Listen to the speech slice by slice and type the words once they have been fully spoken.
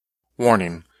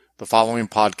Warning: the following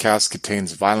podcast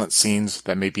contains violent scenes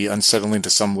that may be unsettling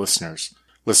to some listeners.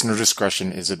 Listener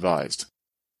discretion is advised.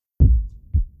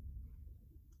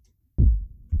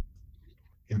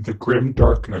 In the grim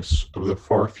darkness of the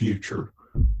far future,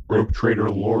 rogue trader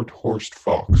Lord Horst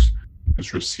Fox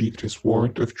has received his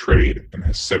warrant of trade and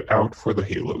has set out for the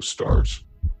Halo Stars,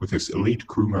 with his elite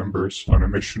crew members on a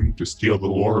mission to steal the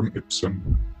Lorem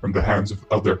Ipsum from the hands of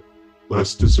other,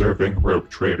 less deserving rogue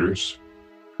traders.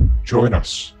 Join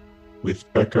us,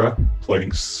 with Becca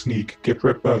playing Sneak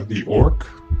Gitrippa the Orc,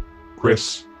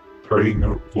 Chris playing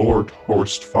Lord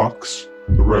Horst Fox,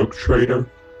 the rogue trader,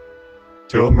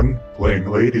 Tillman playing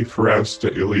Lady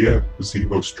Farazda Ilya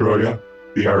Zivostroya,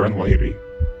 the Iron Lady,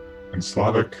 and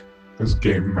Slavic as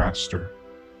Game Master.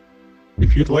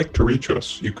 If you'd like to reach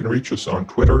us, you can reach us on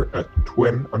Twitter at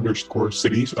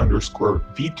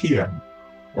twin_cities_VTN,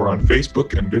 or on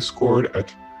Facebook and Discord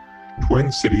at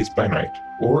Twin Cities by Night.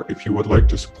 Or if you would like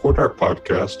to support our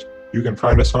podcast, you can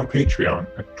find us on Patreon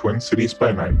at Twin Cities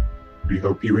by Night. We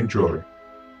hope you enjoy.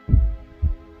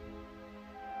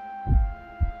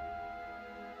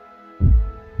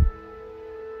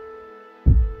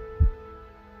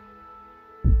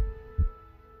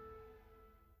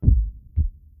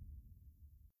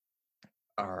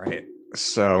 All right,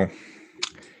 so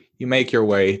you make your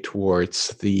way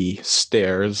towards the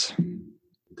stairs,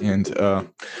 and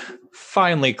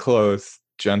finely clothed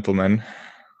gentleman,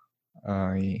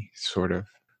 he sort of,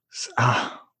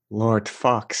 Lord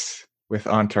Fox with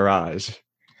entourage.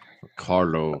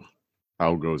 Carlo,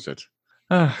 how goes it?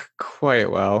 Quite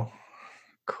well.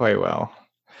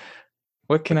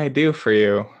 What can I do for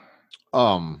you?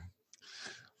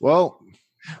 Well,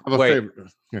 I have a Wait. favor.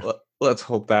 Yeah. Let's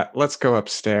hold that. Let's go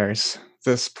upstairs.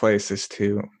 This place is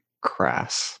too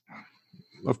crass.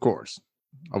 Of course.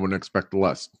 I wouldn't expect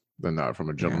less than that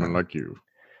from a gentleman like you.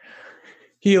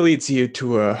 He leads you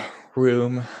to a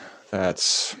room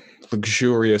that's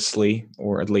luxuriously,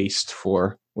 or at least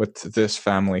for what this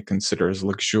family considers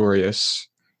luxurious.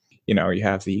 You know, you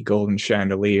have the golden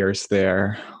chandeliers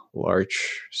there,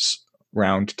 large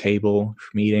round table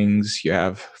for meetings. You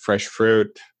have fresh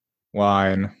fruit,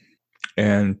 wine,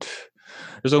 and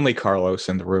there's only Carlos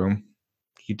in the room.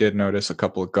 You did notice a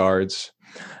couple of guards.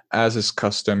 As is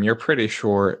custom, you're pretty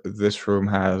sure this room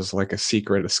has like a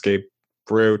secret escape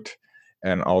route,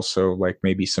 and also like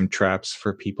maybe some traps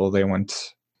for people they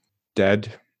want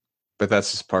dead. But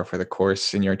that's just par for the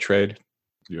course in your trade.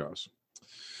 Yes.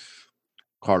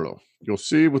 Carlo, you'll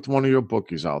see with one of your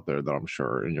bookies out there that I'm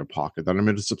sure in your pocket that I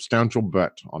made a substantial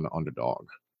bet on the underdog.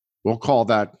 We'll call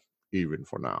that even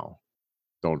for now.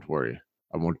 Don't worry,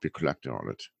 I won't be collecting on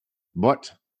it.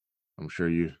 But I'm sure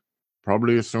you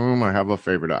probably assume I have a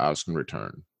favor to ask in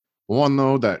return. One,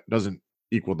 though, that doesn't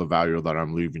equal the value that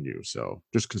I'm leaving you, so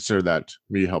just consider that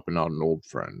me helping out an old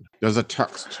friend. There's a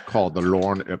text called the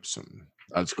Lorem Ipsum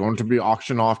that's going to be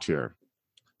auctioned off here.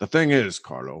 The thing is,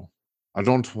 Carlo, I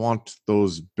don't want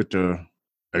those bitter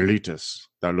elitists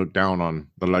that look down on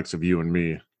the likes of you and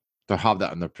me to have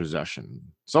that in their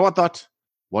possession. So I thought,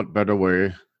 what better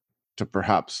way to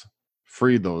perhaps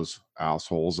free those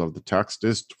assholes of the text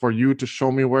is for you to show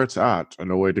me where it's at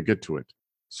and a way to get to it.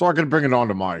 So I can bring it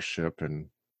onto my ship, and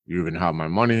you even have my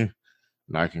money,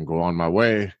 and I can go on my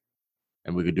way,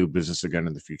 and we could do business again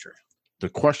in the future. The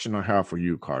question I have for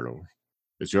you, Carlo,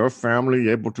 is your family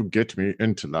able to get me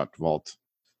into that vault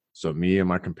so me and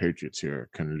my compatriots here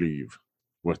can leave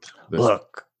with this?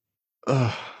 Look.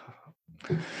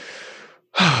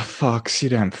 Fox, you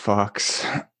damn Fox.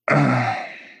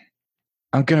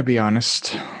 I'm gonna be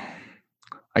honest.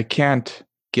 I can't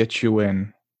get you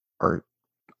in, or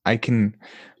I can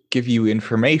give you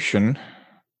information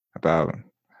about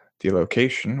the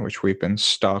location, which we've been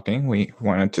stalking. We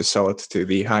wanted to sell it to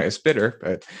the highest bidder,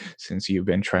 but since you've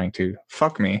been trying to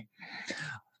fuck me,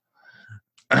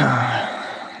 at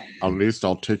least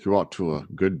I'll take you out to a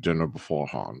good dinner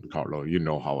beforehand, Carlo. You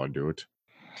know how I do it.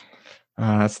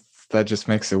 That just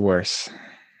makes it worse.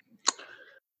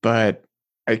 But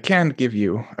I can give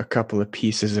you a couple of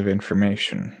pieces of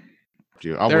information.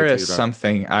 There is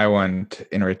something I want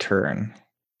in return.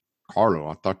 Carlo,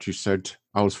 I thought you said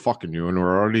I was fucking you and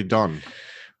we're already done.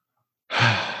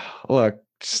 Look,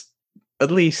 just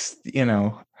at least,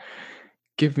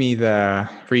 give me the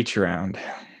reach around.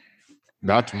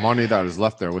 That money that is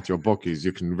left there with your bookies,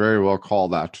 you can very well call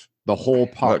that the whole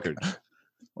package.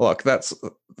 Look, that's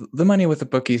the money with the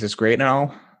bookies is great and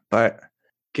all, but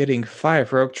getting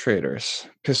 5 rogue traders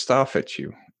pissed off at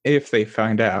you, if they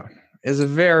find out, is a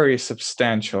very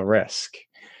substantial risk.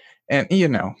 And,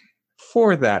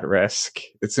 for that risk,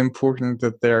 it's important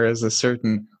that there is a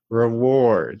certain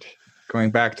reward. going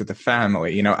back to the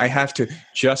family, you know, I have to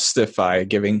justify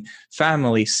giving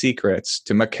family secrets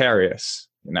to Macarius,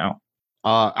 you know.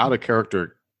 Out of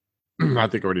character, I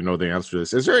think I already know the answer to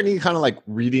this. Is there any kind of like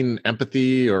reading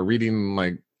empathy or reading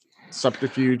like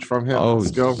subterfuge from him? Oh,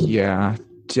 Still? yeah,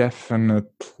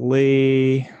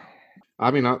 definitely. I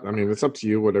mean, it's up to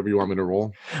you. Whatever you want me to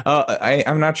roll.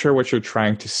 I'm not sure what you're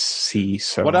trying to see.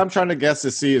 So What I'm trying to guess to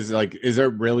see is like, is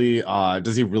there really?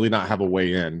 Does he really not have a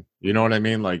way in? You know what I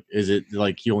mean? Like, is it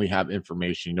like he only have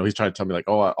information? You know, he's trying to tell me like,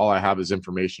 oh, all I have is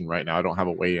information right now. I don't have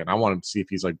a way in. I want him to see if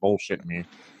he's like bullshitting me.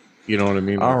 You know what I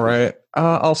mean? All right.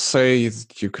 I'll say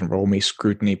that you can roll me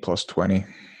scrutiny plus 20.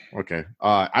 Okay.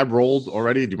 I rolled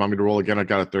already. Do you want me to roll again? I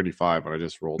got a 35, but I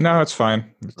just rolled. No, it's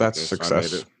fine. That's Okay, so I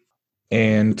success. made it.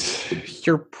 And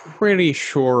you're pretty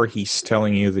sure he's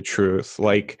telling you the truth.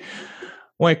 Like,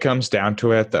 when it comes down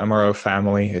to it, the MRO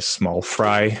family is small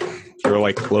fry. You're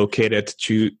like located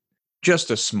to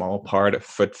just a small part of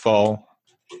Footfall.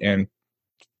 And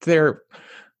they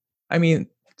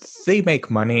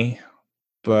make money,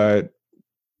 but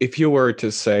if you were to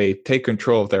say take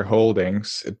control of their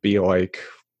holdings, it'd be like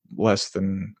less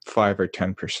than 5 or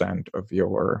 10% of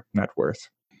your net worth.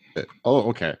 Oh,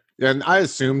 okay. And I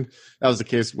assumed that was the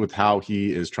case with how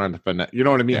he is trying to finesse. You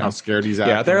know what I mean? Yeah. How scared he's at.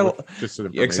 Yeah, they're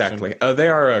exactly. They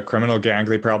are a criminal gang.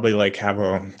 They probably like have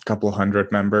a couple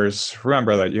hundred members.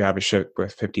 Remember that you have a ship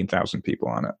with 15,000 people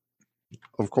on it.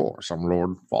 Of course, I'm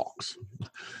Lord Fox.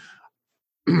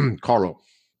 Carlo,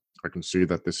 I can see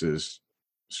that this is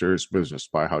serious business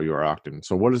by how you are acting.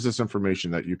 So what is this information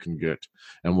that you can get,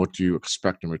 and what do you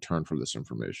expect in return for this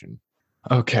information?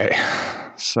 Okay,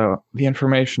 so the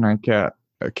information I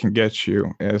can get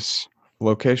you is the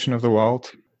location of the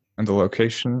vault and the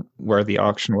location where the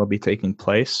auction will be taking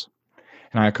place.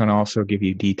 And I can also give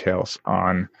you details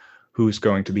on who's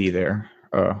going to be there,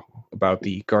 about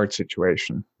the guard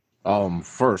situation.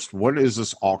 First, when is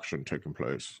this auction taking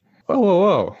place?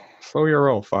 Whoa. Slow your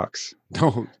roll, Fox.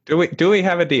 No. Do we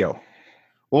have a deal?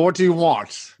 Well, what do you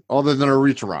want other than a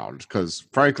reach around? Because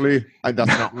frankly, that's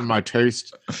not in my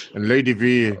taste. And Lady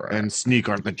V and Sneak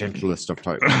are the gentlest of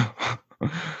types.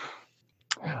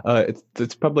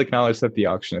 It's public knowledge that the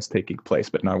auction is taking place,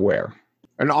 but not where.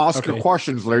 And ask your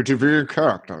questions, Lady V, in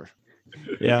character.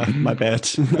 Yeah, my bad.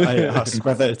 I asked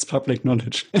whether it's public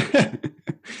knowledge.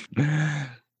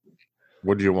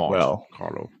 What do you want, Well,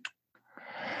 Carlo?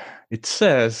 It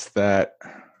says that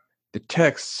the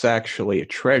text's actually a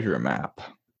treasure map.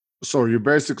 So you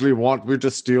basically want me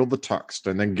to steal the text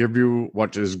and then give you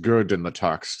what is good in the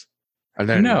text, and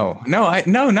then No,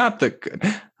 not the good.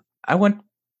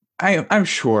 I'm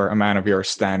sure a man of your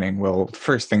standing will.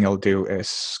 First thing he'll do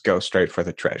is go straight for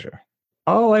the treasure.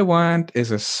 All I want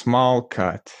is a small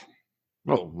cut.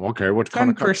 Oh, okay. What kind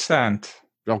of cut? 10%.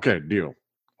 Okay, deal.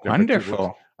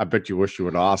 Wonderful. I bet you wish you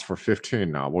would ask for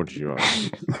 15 now, wouldn't you?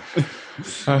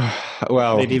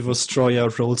 Well, Lady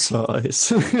Vostroya rolls her eyes.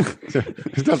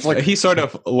 That's like he sort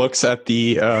of looks at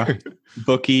the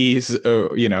bookies,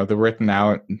 the written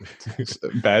out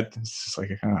bed. It's just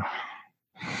like,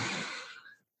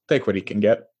 take what he can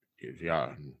get.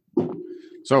 Yeah.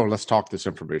 So let's talk this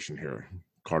information here,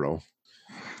 Carlo.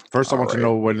 First, I want to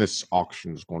know when this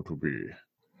auction is going to be.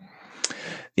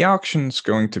 The auction's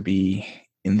going to be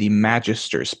in the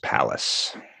Magister's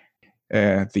Palace.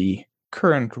 The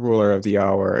current ruler of the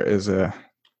hour is a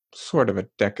sort of a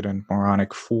decadent,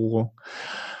 moronic fool.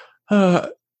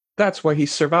 That's why he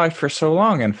survived for so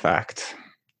long, in fact.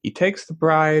 He takes the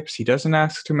bribes, he doesn't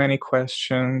ask too many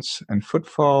questions, and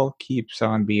Footfall keeps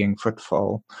on being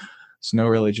Footfall. There's no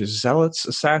religious zealots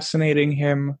assassinating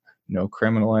him, no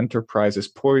criminal enterprises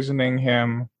poisoning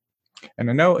him,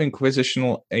 and no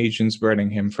inquisitional agents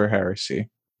burning him for heresy.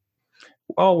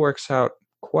 All works out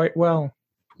quite well.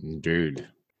 Indeed.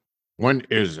 When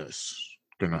is this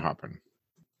going to happen?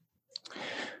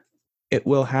 It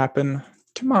will happen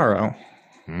tomorrow,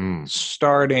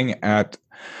 starting at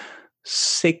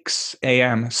 6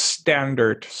 a.m.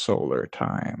 Standard Solar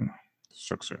Time.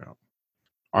 6 a.m.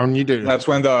 I need to. That's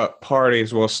when the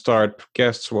parties will start,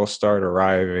 guests will start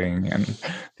arriving, and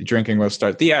the drinking will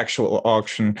start. The actual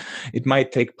auction, it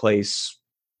might take place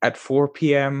at 4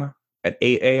 p.m., at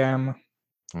 8 a.m.,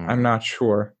 I'm not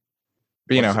sure.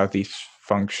 But you know how these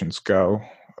functions go.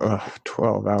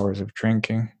 12 hours of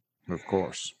drinking. Of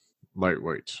course.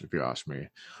 Lightweight, if you ask me.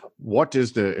 What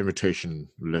is the invitation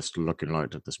list looking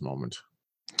like at this moment?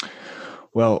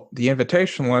 Well, the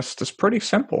invitation list is pretty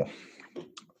simple.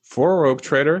 4 rogue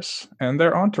traders and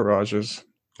their entourages.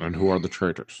 And who are the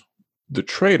traders? The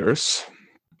traders.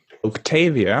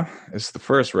 Octavia is the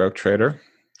first rogue trader.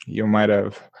 You might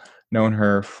have known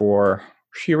her for...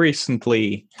 She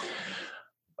recently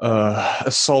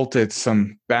assaulted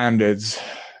some bandits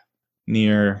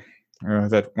near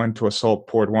that went to assault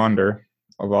Port Wander.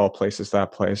 Of all places,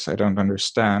 that place, I don't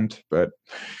understand, but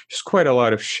just quite a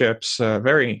lot of ships. A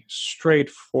very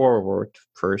straightforward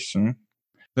person.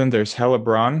 Then there's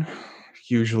Hellebrand,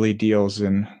 usually deals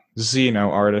in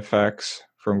Xeno artifacts,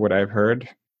 from what I've heard.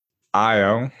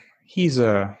 Io, he's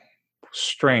a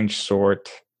strange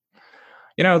sort.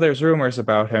 You know, there's rumors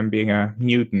about him being a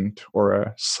mutant or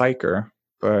a psyker,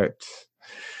 but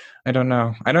I don't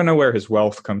know. I don't know where his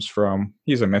wealth comes from.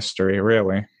 He's a mystery,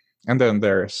 really. And then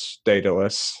there's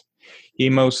Daedalus. He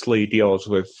mostly deals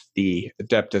with the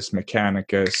Adeptus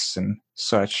Mechanicus and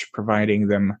such, providing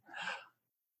them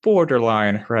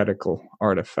borderline heretical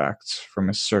artifacts from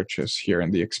his searches here in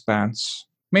the Expanse.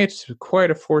 Made quite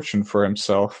a fortune for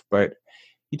himself, but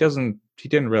he didn't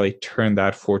really turn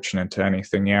that fortune into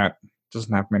anything yet.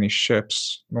 Doesn't have many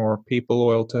ships nor people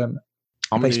loyal to him.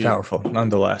 But he's powerful,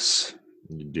 nonetheless.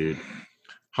 Dude,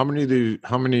 how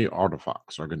many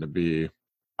artifacts are going to be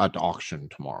at auction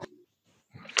tomorrow?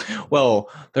 Well,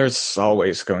 there's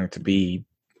always going to be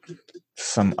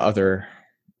some other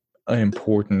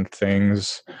important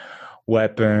things.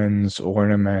 Weapons,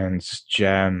 ornaments,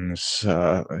 gems,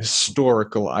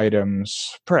 historical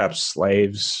items, perhaps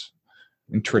slaves,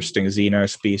 interesting Xeno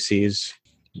species.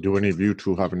 Do any of you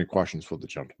two have any questions for the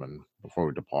gentleman before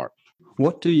we depart?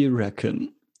 What do you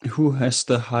reckon? Who has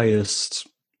the highest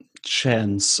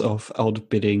chance of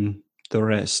outbidding the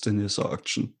rest in this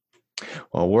auction?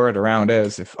 Well, word around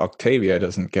is if Octavia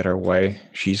doesn't get her way,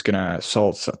 she's gonna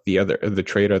assault the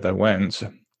traitor that wins.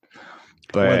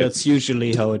 But well, that's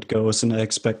usually how it goes, and I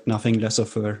expect nothing less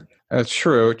of her. That's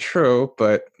true,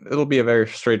 but it'll be a very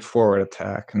straightforward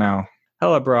attack. Now,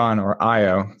 Hellebrand or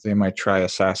Io, they might try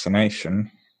assassination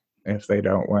if they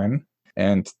don't win.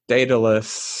 And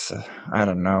Daedalus, I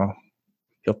don't know,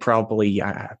 he'll probably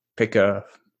pick a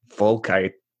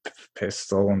Volkite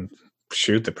pistol and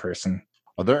shoot the person.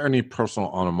 Are there any personal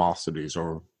animosities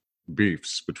or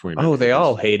beefs between? Oh, they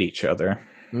all hate each other.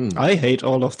 I hate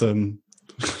all of them.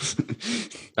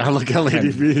 I look at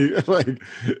Lady V. Like,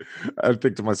 I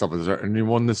think to myself, is there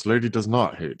anyone this lady does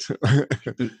not hate?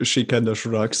 She kind of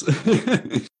shrugs.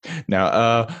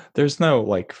 Now, there's no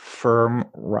like firm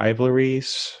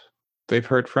rivalries they've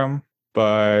heard from,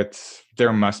 but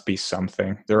there must be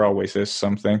something. There always is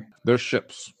something. Their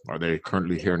ships, are they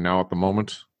currently here now at the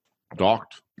moment?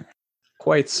 Docked?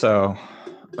 Quite so.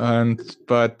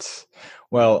 But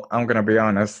well, I'm gonna be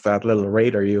honest, that little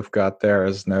raider you've got there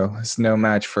is no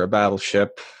match for a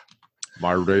battleship.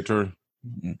 My raider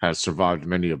has survived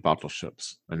many of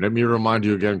battleships. And let me remind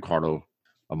you again, Carlo,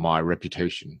 of my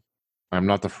reputation. I'm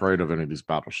not afraid of any of these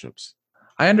battleships.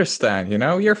 I understand,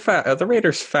 you're the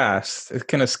raider's fast. It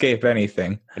can escape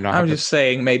anything. And I'm just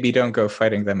saying maybe don't go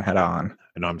fighting them head on.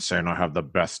 And I'm saying I have the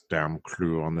best damn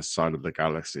crew on this side of the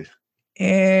galaxy.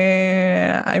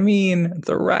 I mean,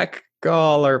 the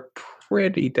Rakghaul are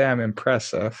pretty damn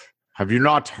impressive. Have you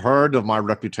not heard of my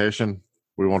reputation?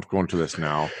 We won't go into this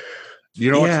now.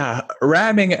 You know what?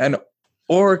 Ramming an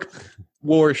orc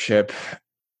warship.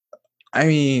 I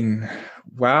mean,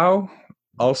 wow.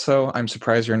 Also, I'm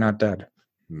surprised you're not dead.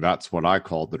 That's what I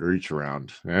call the reach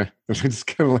around. Just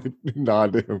kind of like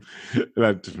nod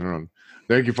to him.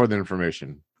 Thank you for the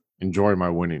information. Enjoy my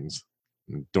winnings.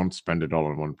 Don't spend it all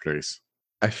in one place.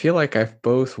 I feel like I've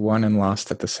both won and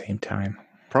lost at the same time.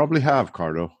 Probably have,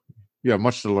 Cardo. You have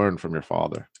much to learn from your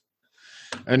father.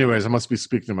 Anyways, I must be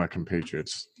speaking to my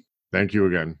compatriots. Thank you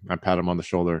again. I pat him on the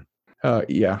shoulder.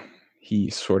 Yeah. He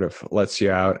sort of lets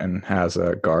you out and has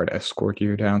a guard escort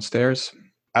you downstairs.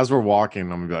 As we're walking, I'm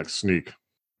going to be like, Sneak,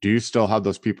 do you still have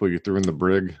those people you threw in the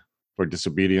brig for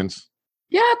disobedience?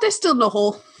 Yeah, they're still in the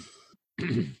hole.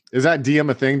 Is that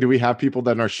DM a thing? Do we have people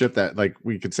that in our ship that like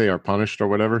we could say are punished or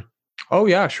whatever? Oh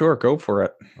yeah, sure, go for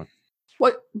it.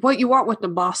 What you want with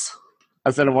them, boss?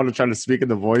 I said I want to try to speak in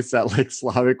the voice that like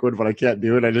Slavic would, but I can't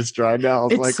do it. I just tried now.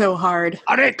 It's so hard.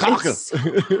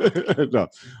 No.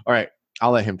 All right,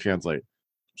 I'll let him translate.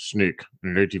 Sneak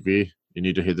and ATV, you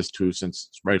need to hear this too,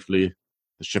 since rightfully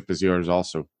the ship is yours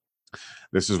also.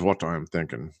 This is what I'm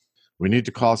thinking. We need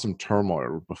to cause some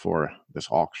turmoil before this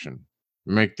auction.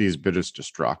 Make these bidders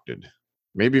distracted.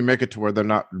 Maybe make it to where they're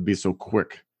not be so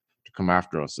quick to come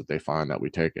after us if they find that we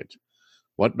take it.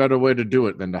 What better way to do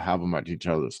it than to have them at each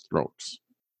other's throats?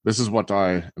 This is what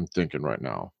I am thinking right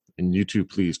now. And you two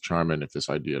please chime in if this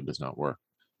idea does not work.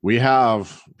 We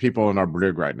have people in our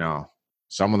brig right now.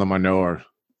 Some of them I know we're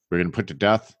going to put to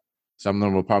death. Some of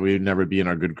them will probably never be in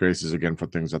our good graces again for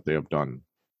things that they have done.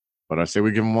 But I say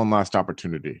we give them one last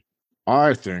opportunity.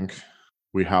 I think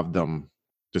we have them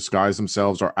disguise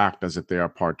themselves or act as if they are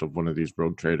part of one of these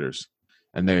rogue traders,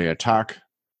 and they attack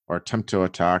or attempt to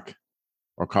attack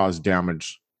or cause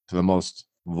damage to the most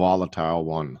volatile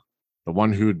one, the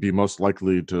one who would be most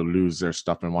likely to lose their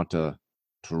stuff and want to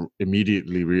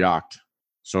immediately react.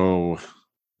 So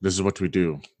this is what we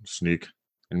do, Sneak.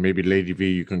 And maybe Lady V,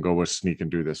 you can go with Sneak and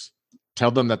do this.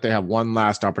 Tell them that they have one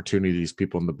last opportunity, these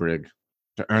people in the brig,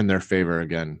 to earn their favor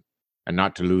again and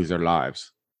not to lose their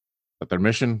lives. But their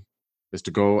mission is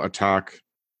to go attack.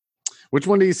 Which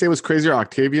one did you say was crazier,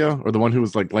 Octavia, or the one who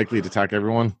was like likely to attack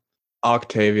everyone?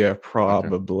 Octavia,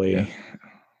 probably. Okay. Yeah.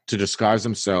 To disguise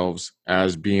themselves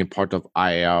as being part of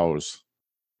Ayao's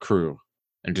crew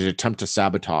and to attempt to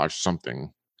sabotage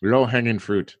something. Low-hanging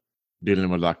fruit dealing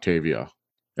with Octavia.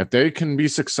 If they can be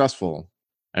successful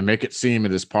and make it seem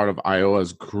it is part of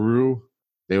Iowa's crew,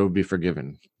 they will be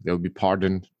forgiven. They will be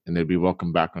pardoned, and they'll be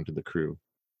welcomed back onto the crew.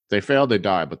 If they fail, they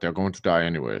die, but they're going to die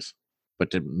anyways.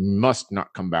 But it must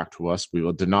not come back to us. We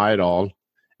will deny it all,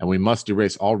 and we must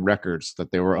erase all records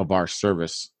that they were of our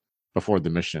service before the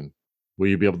mission. Will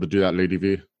you be able to do that, Lady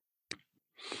V?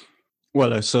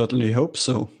 Well, I certainly hope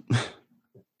so.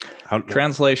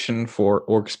 Translation for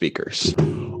orc speakers.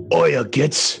 Oya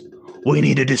kids, we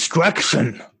need a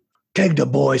distraction. Take the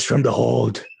boys from the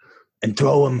hold and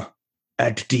throw them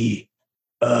at the,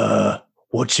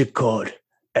 what's it called?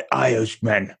 At Io's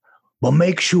men. But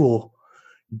make sure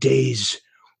they's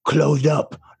clothed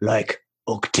up like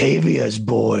Octavia's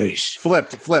boys.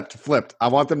 Flipped. I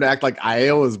want them to act like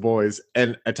Iowa's boys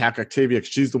and attack Octavia.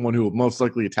 She's the one who will most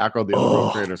likely attack all the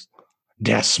other traders.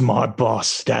 That's smart,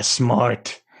 boss. That's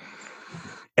smart.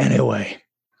 Anyway,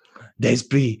 they's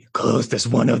be clothed as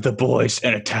one of the boys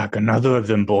and attack another of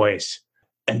them boys.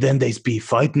 And then they's be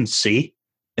fighting, see?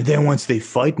 And then once they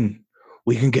fighting,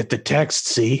 we can get the text,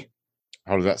 see?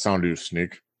 How does that sound to you,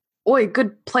 Sneak? Oi,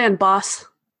 good plan, boss.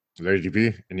 Lady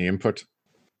V, any input?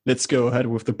 Let's go ahead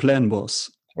with the plan,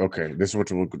 boss. Okay, this is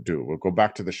what we'll do. We'll go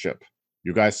back to the ship.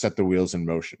 You guys set the wheels in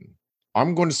motion.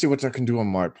 I'm going to see what I can do on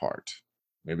my part.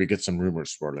 Maybe get some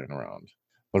rumors swirling around.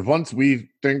 But once we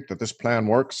think that this plan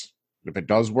works, if it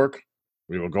does work,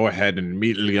 we will go ahead and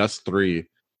immediately us three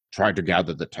try to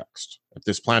gather the text. If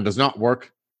this plan does not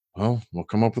work, well, we'll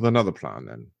come up with another plan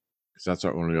then, because that's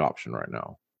our only option right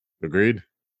now. Agreed?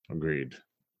 Agreed.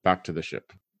 Back to the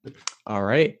ship. All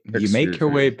right. You make your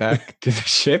way back to the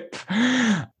ship.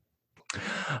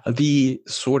 The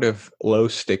sort of low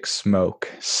stick smoke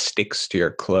sticks to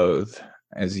your clothes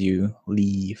as you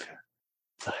leave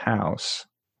the house.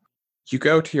 You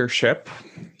go to your ship.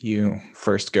 You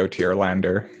first go to your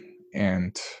lander,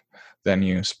 and then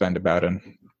you spend about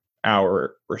an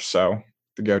hour or so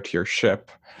to go to your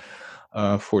ship.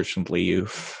 Fortunately,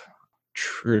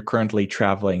 you're currently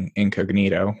traveling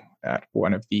incognito at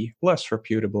one of the less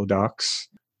reputable docks,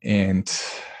 and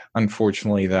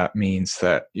unfortunately that means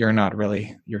that your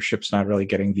ship's not really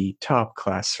getting the top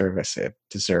class service it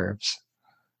deserves,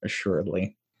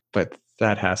 assuredly. But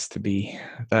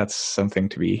that's something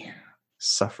to be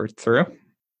suffered through.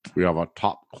 We have a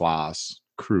top class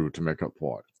crew to make up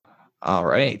for it. All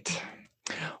right.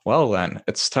 Well then,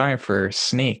 it's time for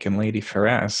Sneak and Lady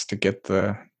Ferraz to get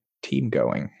the team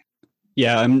going.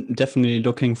 Yeah, I'm definitely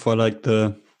looking for like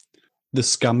the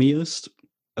scummiest,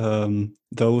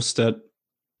 those that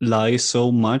lie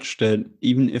so much that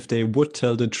even if they would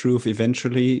tell the truth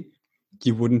eventually,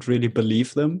 you wouldn't really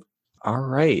believe them. All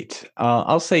right.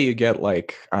 I'll say you get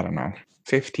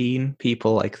 15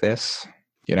 people like this.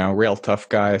 Real tough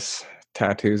guys,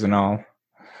 tattoos and all,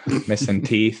 missing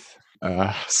teeth,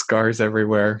 scars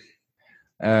everywhere.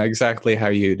 Exactly how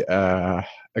you'd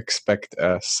expect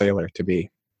a sailor to be.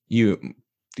 You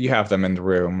have them in the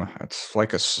room. It's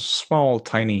like a small,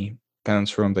 tiny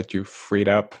penance room that you freed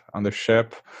up on the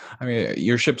ship. I mean,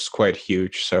 your ship's quite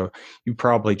huge, so you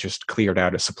probably just cleared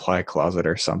out a supply closet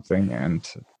or something and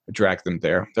dragged them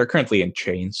there. They're currently in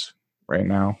chains right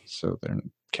now, so they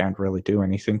can't really do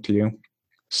anything to you.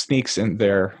 Sneaks in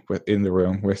there in the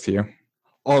room with you.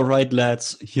 All right,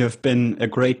 lads, you have been a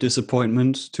great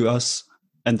disappointment to us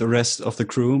and the rest of the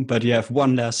crew, but you have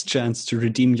one last chance to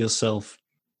redeem yourself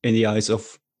in the eyes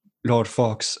of Lord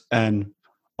Fox and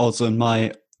also in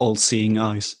my all-seeing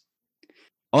eyes.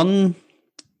 On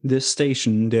this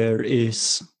station, there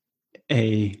is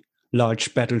a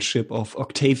large battleship of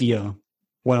Octavia,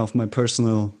 one of my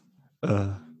personal,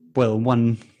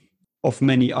 one of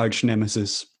many arch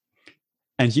nemesis.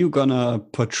 And you're gonna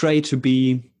portray to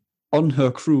be on her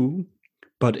crew,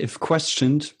 but if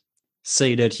questioned,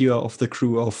 say that you are of the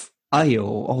crew of Io,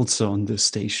 also on this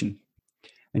station.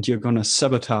 And you're gonna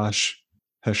sabotage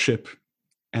her ship,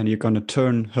 and you're gonna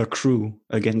turn her crew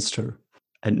against her.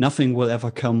 And nothing will ever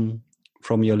come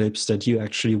from your lips that you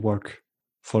actually work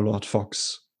for Lord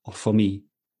Fox or for me.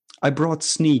 I brought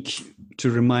Sneak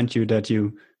to remind you that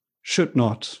you should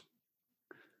not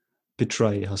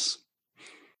betray us.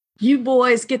 You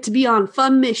boys get to be on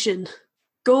fun mission.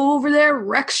 Go over there,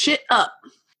 wreck shit up.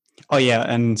 Oh yeah,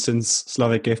 and since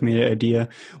Slavik gave me the idea,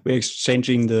 we're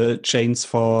exchanging the chains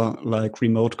for like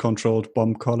remote-controlled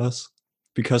bomb collars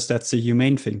because that's the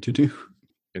humane thing to do.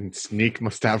 And Sneak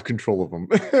must have control of them.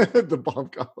 The bomb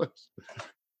collars.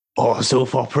 Oh, so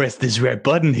if I press this red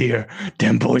button here,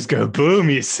 them boys go boom,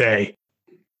 you say?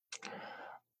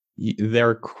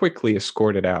 They're quickly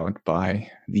escorted out by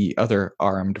the other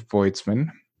armed voidsmen,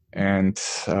 and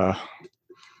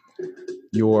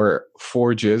your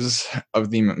forges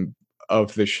of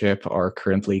the ship are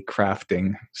currently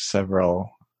crafting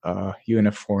several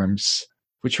uniforms,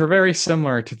 which are very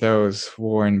similar to those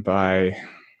worn by,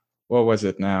 what was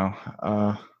it now?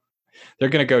 They're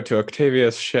going to go to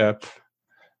Octavia's ship,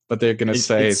 but they're going to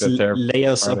say It's that they're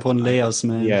layers upon layers,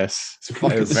 man. Yes. It's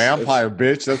fucking vampire,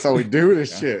 bitch. That's how we do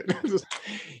this shit.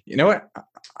 You know what?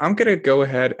 I'm going to go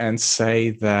ahead and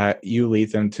say that you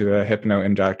lead them to a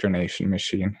hypno-indoctrination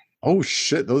machine. Oh,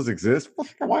 shit. Those exist?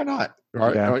 Why not?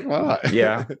 Right? Yeah. Why not?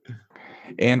 Yeah.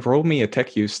 And roll me a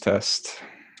tech use test.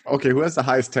 Okay, who has the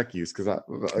highest tech use? Because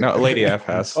No, Lady F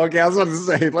has. Okay, I was about to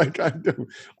say, like, I do.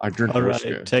 I drink All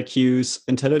whiskey. right, tech use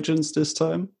intelligence this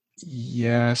time.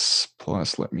 Yes.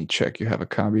 Plus, let me check. You have a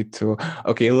combi tool.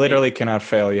 Okay, you literally cannot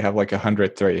fail. You have like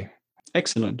 103.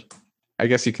 Excellent. I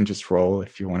guess you can just roll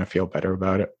if you want to feel better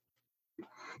about it.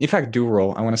 In fact, do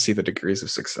roll. I want to see the degrees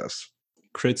of success.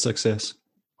 Crit success.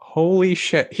 Holy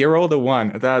shit. He rolled a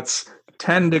 1. That's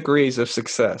 10 degrees of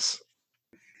success.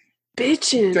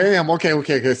 Bitchin'. Damn.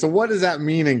 Okay. So what does that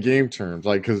mean in game terms?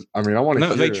 Like, because I mean, I want to.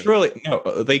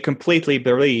 No, they completely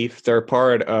believe they're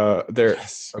part. They're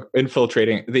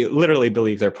infiltrating. They literally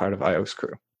believe they're part of Io's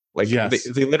crew. Like, Yes.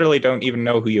 they literally don't even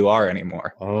know who you are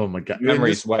anymore. Oh my god.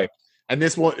 Memory's wiped. And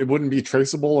this it wouldn't be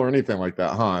traceable or anything like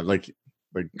that, huh? Like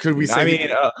could we say? I mean,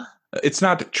 it's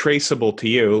not traceable to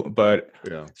you, but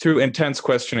yeah. through intense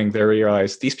questioning, they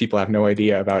realize these people have no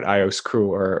idea about Io's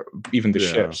crew or even the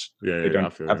ships. Yeah, They don't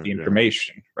have the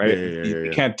information, right?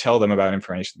 You can't tell them about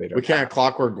information they don't. We can't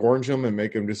Clockwork Orange them and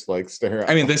make them just like stare at.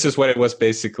 I mean, this is what it was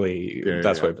basically.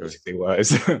 That's what it basically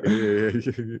was.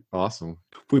 Awesome.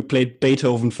 We played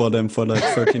Beethoven for them for like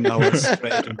 13 hours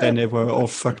straight, and then they were all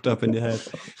fucked up in the head.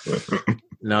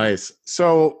 Nice.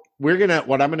 So what I'm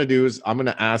gonna do is I'm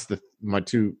gonna ask my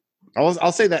two.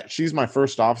 I'll say that she's my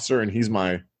first officer and he's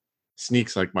my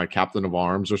Sneak's like my captain of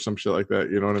arms or some shit like that.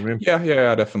 You know what I mean?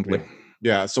 Yeah, definitely.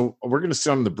 Yeah. So we're gonna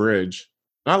sit on the bridge.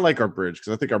 Not like our bridge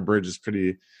because I think our bridge is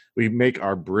pretty. We make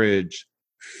our bridge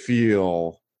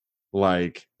feel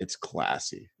like it's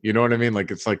classy. You know what I mean? Like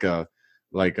it's like a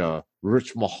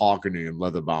rich mahogany and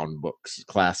leather bound books.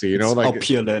 Classy. You know, it's like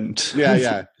opulent.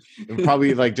 Yeah. And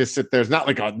probably like just sit there. It's not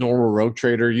like a normal rogue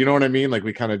trader. You know what I mean? Like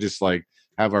we kind of just like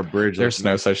have our bridge. There's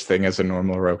no such thing as a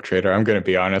normal rogue trader. I'm going to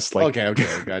be honest. Like, okay,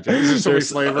 gotcha. There's so many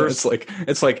flavors.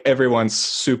 It's like everyone's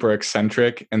super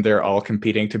eccentric, and they're all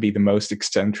competing to be the most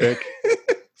eccentric.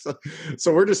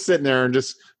 So we're just sitting there and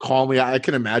just calmly. I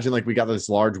can imagine like we got this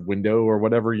large window or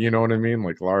whatever. You know what I mean?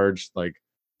 Like large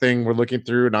thing we're looking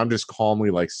through, and I'm just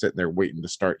calmly like sitting there waiting to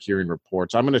start hearing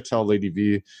reports. I'm going to tell Lady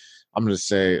V. I'm going to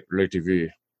say, Lady V,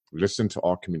 listen to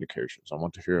all communications. I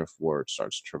want to hear if word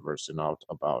starts traversing out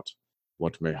about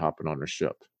what may happen on the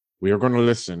ship. We are going to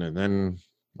listen, and then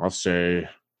I'll say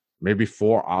maybe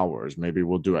 4 hours. Maybe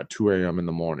we'll do at 2 a.m. in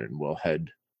the morning. We'll head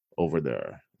over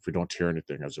there if we don't hear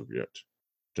anything as of yet.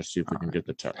 Just see if we can get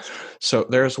the text. So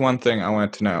there's one thing I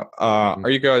wanted to know. Are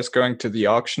you guys going to the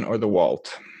auction or the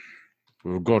vault?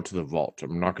 We'll go to the vault.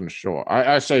 I'm not going to show.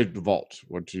 I say the vault.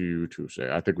 What do you two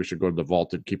say? I think we should go to the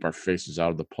vault and keep our faces out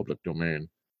of the public domain.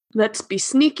 Let's be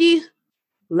sneaky.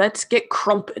 Let's get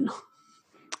crumpin'.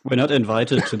 We're not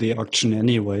invited to the auction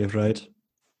anyway, right?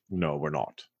 No, we're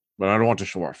not. But I don't want to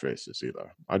show our faces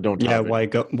either. I don't. Yeah, why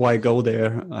go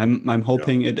there? I'm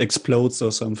hoping it explodes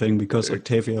or something because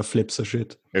Octavia flips a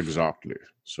shit. Exactly.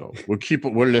 So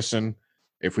we'll listen.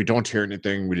 If we don't hear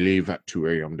anything, we leave at 2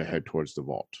 a.m. to head towards the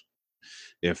vault.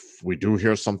 If we do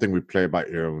hear something, we play by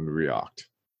ear and react.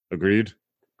 Agreed?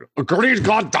 Agreed,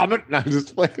 God damn it! I'm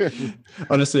just playing.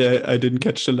 Honestly, I didn't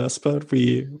catch the last part.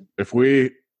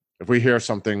 If we hear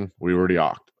something, we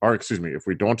react. Or excuse me, if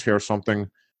we don't hear something,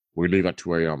 we leave at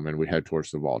 2 a.m. and we head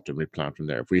towards the vault and we plan from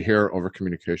there. If we hear over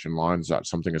communication lines that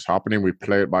something is happening, we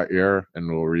play it by ear and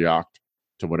we'll react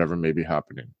to whatever may be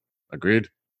happening. Agreed?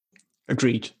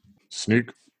 Agreed.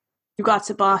 Sneak? You got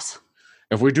it, boss.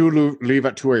 If we do leave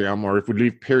at 2 a.m. or if we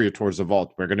leave period towards the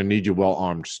vault, we're going to need you well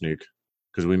armed, Sneak.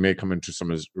 because we may come into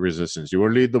some resistance. You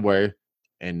will lead the way,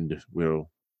 and we'll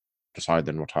decide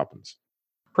then what happens.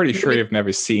 Pretty sure you've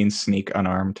never seen Sneak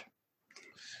unarmed.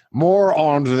 More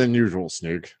armed than usual,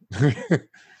 Sneak.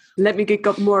 Let me get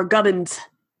up more guns.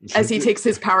 As he takes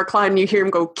his power climb, you hear him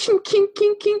go kink, kink,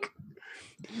 kink, kink.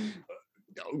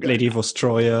 Lady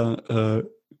Vostroya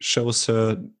shows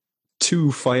her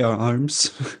 2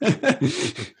 firearms.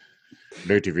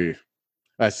 Lady V.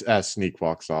 As Sneak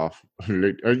walks off.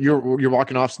 You're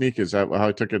walking off, Sneak? Is that how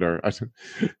I took it? Or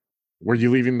were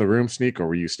you leaving the room, Sneak, or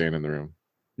were you staying in the room?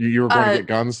 You were going to get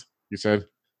guns, you said?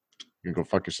 You can go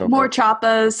fuck yourself. More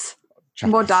choppas.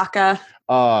 More DACA.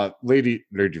 Lady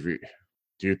V,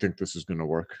 do you think this is going to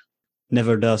work?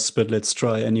 Never does, but let's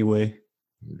try anyway.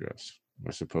 Yes,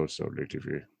 I suppose so, Lady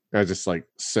V. I just like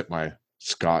sip my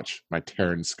scotch, my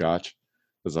Terran scotch,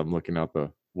 as I'm looking out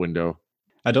the window.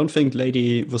 I don't think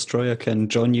Lady Vostroya can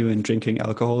join you in drinking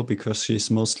alcohol because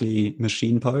she's mostly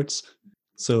machine parts.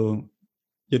 So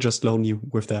you're just lonely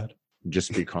with that.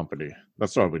 Just be company.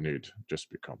 That's all we need. Just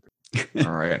be company.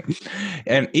 All right.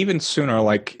 And even sooner,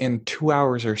 like in 2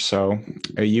 hours or so,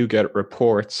 you get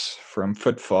reports from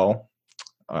Footfall.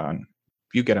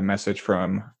 You get a message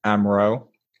from Amro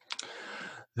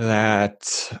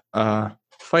that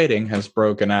fighting has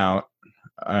broken out,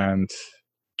 and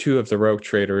 2 of the rogue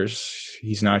traders,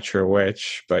 he's not sure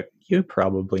which, but you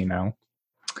probably know,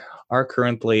 are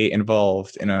currently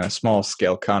involved in a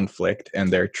small-scale conflict,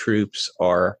 and their troops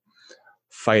are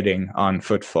fighting on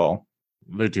Footfall.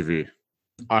 Lady V,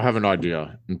 I have an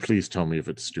idea, and please tell me if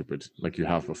it's stupid, like you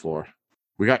have before.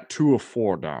 We got 2 of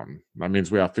 4 down. That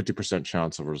means we have 50%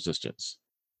 chance of resistance.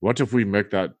 What if we make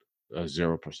that a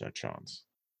 0% chance?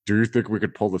 Do you think we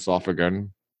could pull this off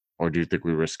again, or do you think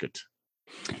we risk it?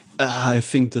 I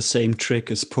think the same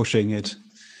trick is pushing it.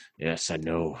 Yes, I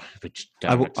know. But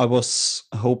I was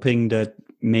hoping that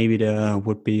maybe there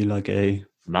would be like a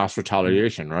mass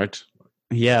retaliation, right?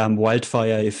 Yeah,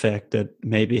 wildfire effect that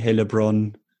maybe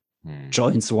Helebron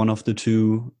joins one of the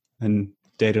 2 and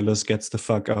Daedalus gets the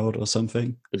fuck out or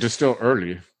something. It is still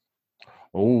early.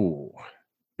 Oh,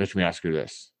 let me ask you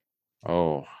this.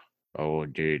 Oh,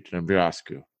 indeed. Let me ask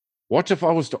you. What if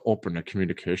I was to open a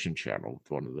communication channel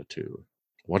with one of the 2?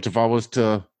 What if I was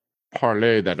to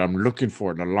parlay that I'm looking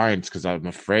for an alliance because I'm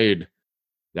afraid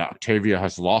that Octavia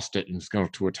has lost it and is going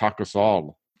to attack us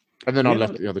all? And then I'll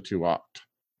let the other 2 act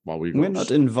while we go. We're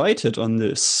not invited on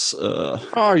this.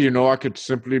 I could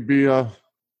simply be a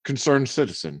concerned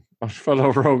citizen, a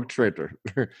fellow rogue trader.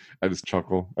 I just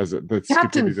chuckle as it.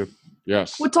 Captain,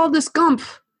 yes. What's all this gump?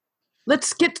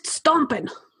 Let's get stomping.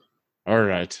 All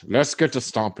right, let's get to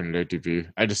stomping, Lady V.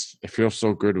 It feels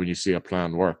so good when you see a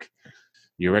plan work.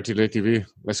 You ready, Lady V?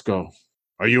 Let's go.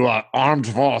 Are you armed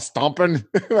for stomping?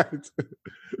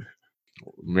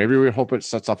 Maybe we hope it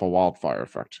sets off a wildfire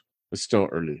effect. It's still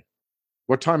early.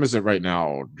 What time is it right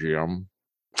now, GM?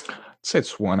 I'd say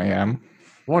it's 1 a.m.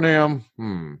 1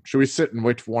 a.m.? Should we sit and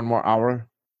wait for 1 more hour?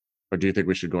 Or do you think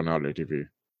we should go now, Lady V?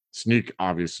 Sneak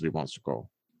obviously wants to go.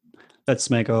 Let's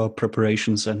make our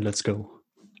preparations and let's go.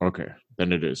 Okay,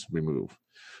 then it is. We move.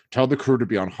 Tell the crew to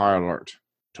be on high alert.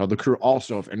 Tell the crew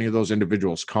also if any of those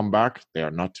individuals come back, they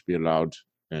are not to be allowed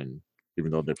in,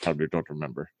 even though they probably don't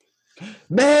remember.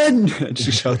 Men! And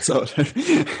she shouts out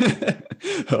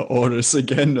her orders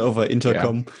again over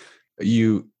intercom. Yeah.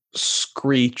 You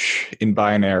screech in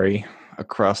binary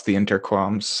across the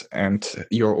intercoms, and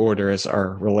your orders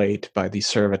are relayed by the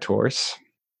servitors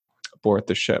aboard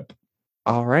the ship.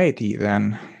 Alrighty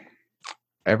then.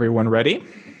 Everyone ready?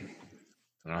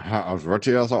 I was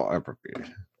ready as I'll ever be.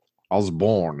 I was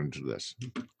born into this.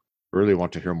 Really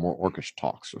want to hear more orcish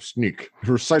talk, so Sneak,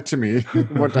 recite to me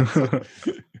what that's the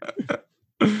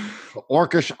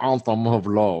orcish anthem of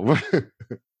love.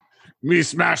 Me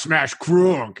smash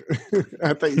krunk.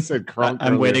 I thought you said krunk.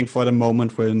 I'm waiting for the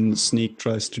moment when Sneak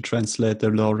tries to translate the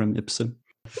lorem ipsum.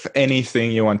 If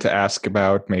anything you want to ask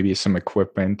about, maybe some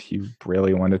equipment you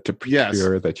really wanted to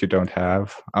procure that you don't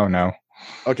have. Oh no.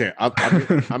 Okay, I'm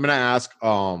gonna ask.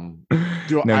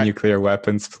 Nuclear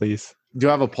weapons, please. Do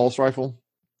you have a pulse rifle?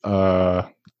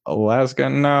 Alaska.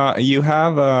 No, you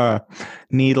have a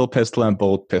needle pistol and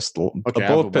bolt pistol. Okay, a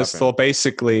bolt pistol, weapon.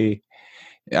 Basically.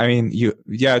 I mean,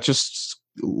 just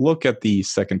look at the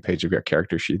second page of your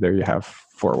character sheet. There, you have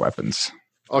 4 weapons.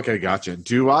 Okay, gotcha.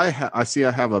 Do I see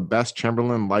I have a Best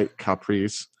Chamberlain light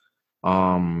caprice, a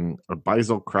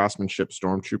Beisel craftsmanship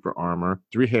stormtrooper armor,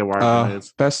 3 haywire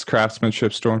grenades, Best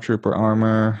craftsmanship stormtrooper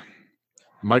armor,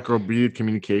 micro bead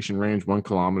communication range 1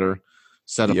 kilometer,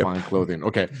 set of fine clothing.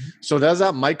 Okay, so does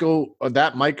that micro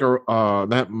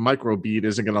bead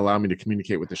isn't going to allow me to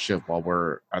communicate with the ship while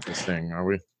we're at this thing, are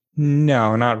we?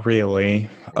 No, not really.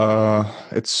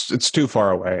 It's too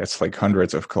far away. It's like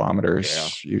hundreds of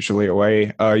kilometers usually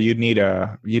away.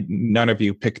 None of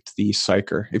you picked the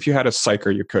psyker. If you had a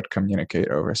psyker, you could communicate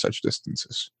over such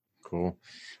distances. Cool.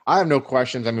 I have no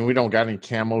questions. I mean, we don't got any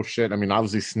camo shit. I mean,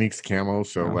 obviously Sneak's camo,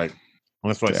 so like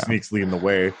that's why Sneak's leading the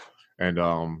way. And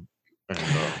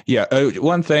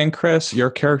one thing, Chris, your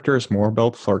character is more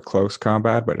built for close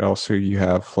combat, but also you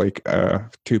have like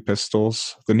 2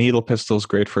 pistols. The needle pistol is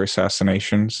great for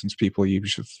assassination since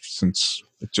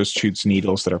it just shoots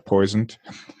needles that are poisoned.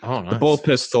 Oh, nice. The bolt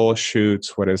pistol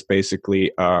shoots what is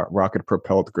basically a rocket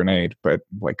propelled grenade, but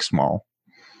like small.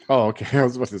 Oh, okay. I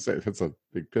was about to say that's a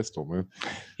big pistol, man.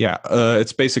 Yeah,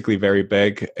 it's basically very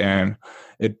big, and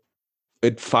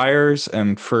it fires,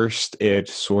 and first it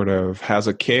sort of has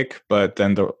a kick, but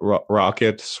then the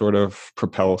rocket sort of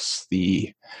propels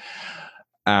the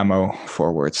ammo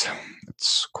forwards.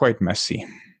 It's quite messy.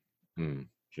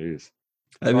 Jeez.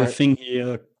 I have a thing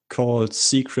here called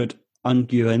Secret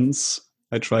Endurance.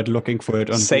 I tried looking for it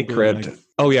on Sacred. Google,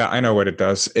 Oh yeah, I know what it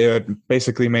does. It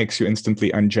basically makes you instantly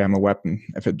unjam a weapon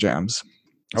if it jams.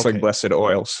 It's like blessed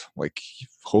oils, like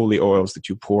holy oils that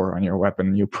you pour on your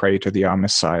weapon. You pray to the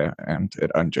Messiah, and it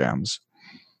unjams.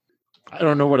 I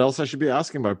don't know what else I should be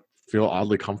asking, but I feel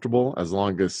oddly comfortable as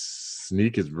long as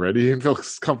Sneak is ready and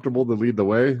feels comfortable to lead the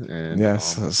way. And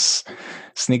yes,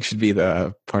 Sneak should be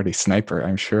the party sniper,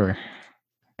 I'm sure.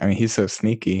 I mean, he's so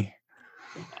sneaky.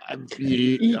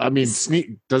 I mean,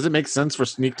 Sneak. Does it make sense for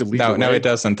Sneak to lead the way? No, it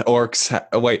doesn't. Orcs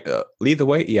lead the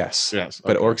way. Yes, okay.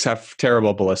 But orcs have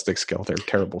terrible ballistic skill. They're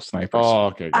terrible snipers. Oh,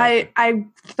 okay. Gotcha. I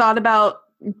thought about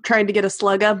trying to get a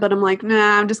slug up, but I'm like,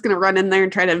 nah, I'm just gonna run in there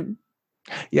and try to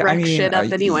wreck shit up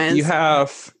anyways. You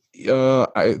have.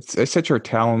 I set your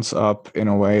talents up in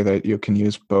a way that you can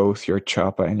use both your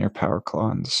choppa and your power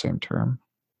claw in the same turn.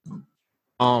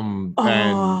 I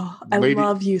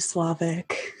love you,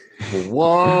 Slavic.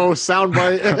 Whoa,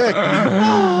 soundbite.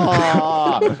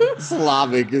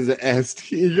 Slavic is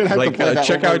est. You're gonna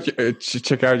have to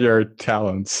check out your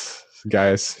talents,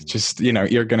 guys. Just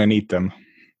you're gonna need them.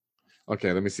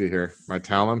 Okay, let me see here. My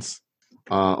talents.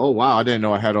 Oh wow, I didn't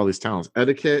know I had all these talents.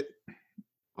 Etiquette,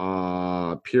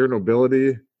 pure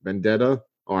nobility, vendetta.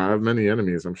 Oh, I have many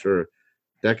enemies, I'm sure.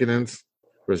 Decadence,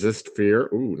 resist fear.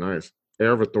 Ooh, nice.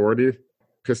 Air of authority,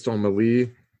 pistol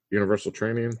melee, universal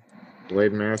training.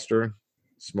 Blade Master,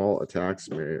 small attacks.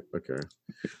 Okay.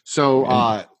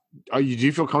 So, do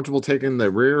you feel comfortable taking the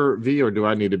rear V, or do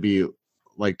I need to be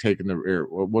like taking the rear?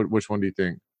 Which one do you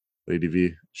think, Lady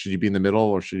V? Should you be in the middle,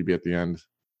 or should you be at the end?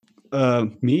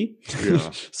 Me? Yeah.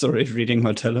 Sorry, reading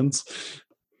my talents.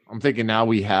 I'm thinking now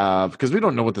we have, because we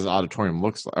don't know what this auditorium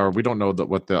looks like, or we don't know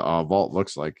what the vault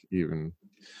looks like. Even,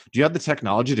 do you have the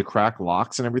technology to crack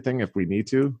locks and everything if we need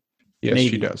to? Yes,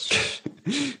 she does.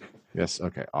 Yes.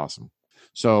 Okay. Awesome.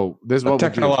 So this is what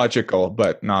technological,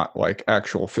 but not like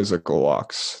actual physical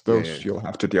locks. Those you'll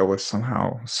have to deal with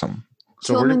somehow. So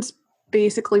Tillman's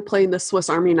basically playing the Swiss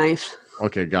Army knife.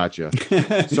 Okay, gotcha.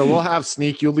 So we'll have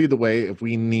Sneak. You'll lead the way. If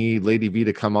we need Lady V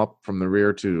to come up from the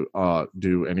rear to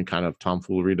do any kind of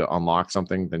tomfoolery to unlock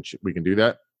something, then we can do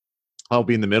that. I'll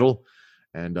be in the middle,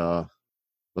 and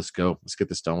let's go. Let's get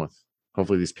this done with.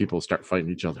 Hopefully these people start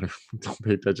fighting each other. Don't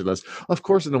pay attention to us. Of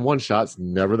course, in a one shot, it's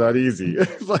never that easy.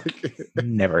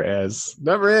 Never is.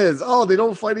 Never is. Oh, they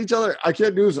don't fight each other. I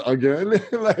can't do this again.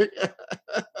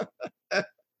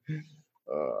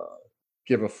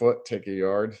 Give a foot, take a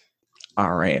yard.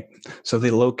 All right. So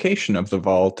the location of the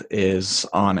vault is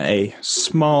on a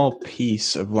small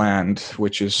piece of land,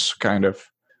 which is kind of,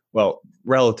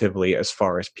 relatively as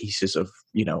far as pieces of,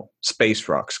 space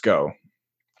rocks go.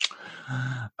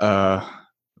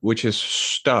 Which is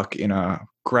stuck in a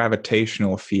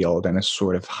gravitational field and is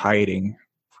sort of hiding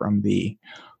from the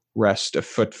rest of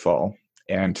Footfall.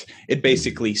 And it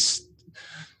basically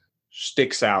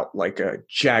sticks out like a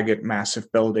jagged, massive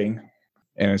building.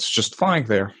 And it's just lying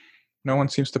there. No one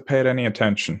seems to pay it any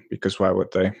attention, because why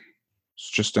would they? It's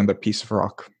just another piece of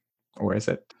rock. Or is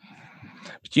it?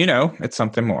 But it's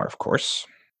something more, of course.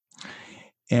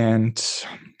 And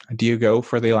do you go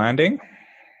for the landing?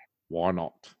 Why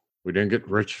not? We didn't get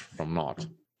rich from not.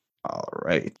 All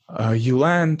right. You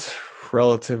land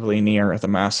relatively near the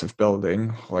massive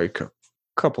building, like a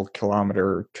couple kilometer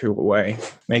or two away,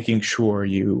 making sure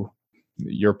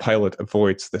your pilot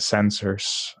avoids the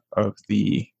sensors of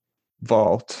the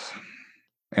vault.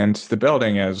 And the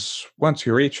building is, once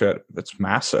you reach it, it's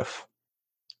massive.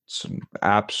 It's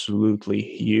absolutely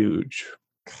huge.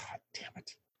 God damn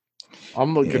it.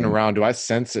 I'm looking around. Do I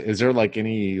sense it? Is there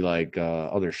any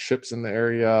other ships in the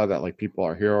area that people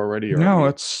are here already? No,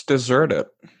 it's deserted.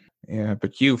 Yeah,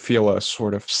 but you feel a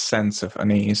sort of sense of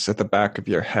unease at the back of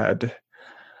your head,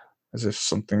 as if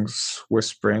something's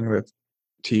whispering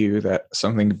to you that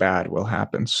something bad will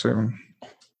happen soon.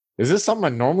 Is this something I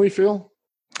normally feel?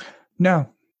 No.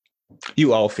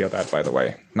 You all feel that, by the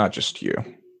way, not just you.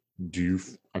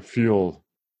 I feel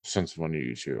a sense of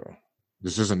unease here.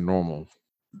 This isn't normal.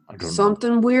 I don't know.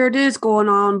 Something weird is going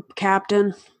on,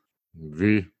 Captain.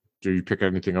 V, do you pick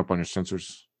anything up on your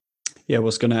sensors? Yeah, I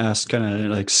was gonna ask, kind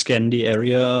of like scan the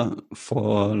area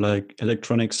for like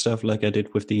electronic stuff, like I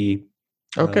did with the.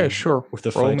 Okay, sure. With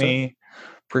the Roll fighter. me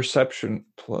perception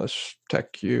plus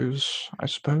tech use, I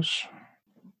suppose.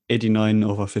 89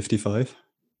 over 55.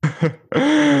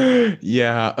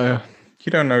 Yeah,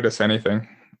 you don't notice anything.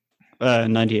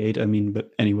 98, I mean,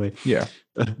 but anyway. Yeah,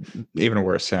 even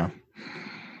worse, yeah.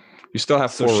 You still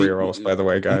have So 4 she- rerolls, by the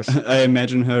way, guys. I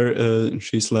imagine her,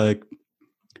 she's like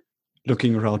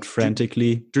looking around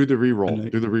frantically. Do the reroll. And I-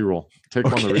 Do the reroll. Take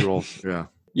one of the Okay. rerolls. Yeah.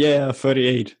 Yeah,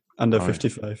 38 under Oh, yeah.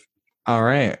 55. All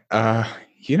right.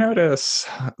 You notice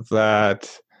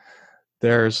that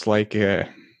there's like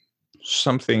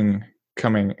something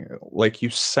coming, like you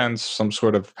sense some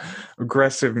sort of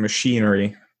aggressive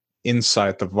machinery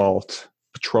inside the vault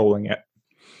patrolling it.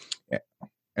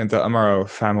 And the Amaro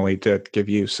family did give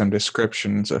you some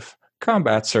descriptions of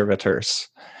combat servitors,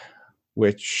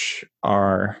 which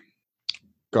are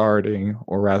guarding,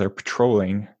 or rather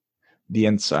patrolling, the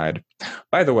inside.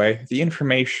 By the way, the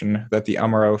information that the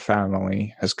Amaro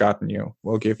family has gotten you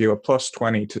will give you a plus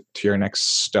 20 to your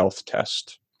next stealth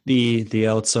test. The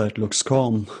outside looks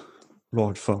calm,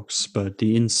 Lord Fox, but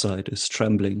the inside is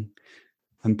trembling.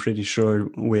 I'm pretty sure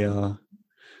we are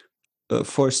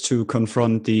forced to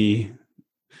confront the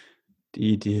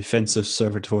defensive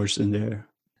servitors in there.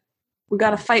 We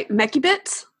gotta fight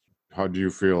Mechibits. How do you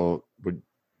feel with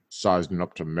sizing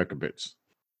up to mechabits?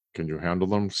 Can you handle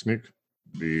them, Sneak?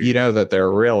 You know that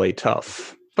they're really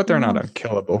tough, but they're not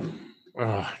unkillable.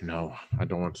 No, I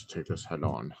don't want to take this head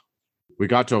on. We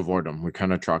got to avoid them. We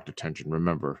can't attract attention.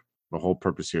 Remember, the whole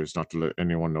purpose here is not to let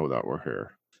anyone know that we're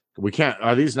here. We can't.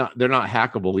 They're not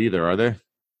hackable either, are they?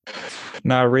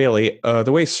 Not really.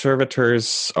 The way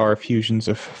servitors are fusions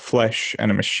of flesh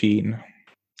and a machine.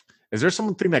 Is there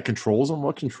something that controls them?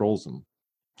 What controls them?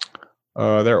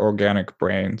 They're organic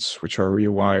brains, which are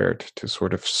rewired to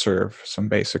sort of serve some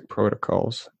basic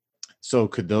protocols. So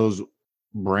could those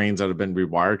brains that have been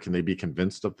rewired, can they be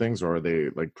convinced of things, or are they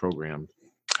like programmed?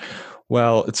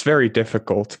 Well, it's very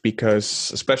difficult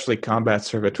because especially combat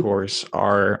servitors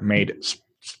are made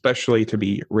especially to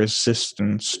be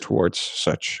resistant towards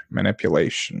such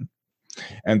manipulation.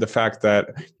 And the fact that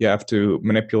you have to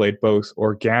manipulate both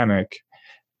organic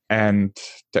and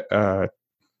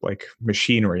like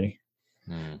machinery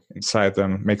inside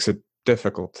them makes it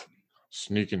difficult.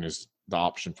 Sneaking is the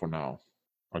option for now.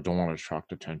 I don't want to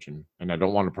attract attention, and I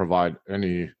don't want to provide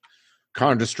any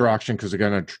kind of distraction, because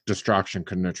again, a distraction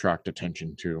can attract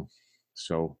attention too.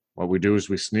 So what we do is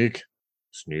we sneak,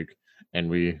 and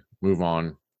we move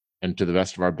on, and to the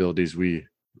best of our abilities, we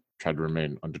try to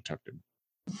remain undetected.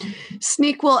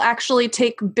 Sneak will actually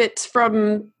take bits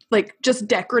from, like, just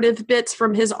decorative bits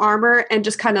from his armor and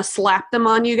just kind of slap them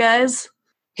on you guys.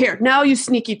 Here, now you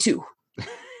sneaky too.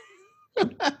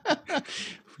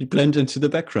 We blend into the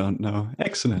background now.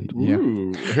 Excellent. Yeah.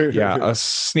 Ooh. Yeah, a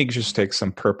Sneak just takes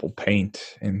some purple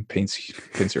paint and paints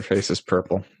your faces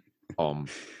purple.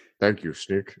 Thank you,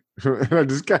 Sneak. I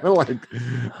just kind of like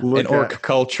look In orc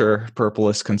culture, purple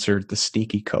is considered the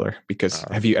sneaky color because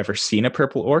have you ever seen a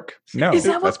purple orc? No, Is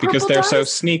that what that's because purple they're so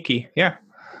does? sneaky. Yeah.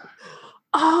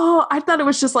 Oh, I thought it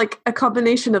was just like a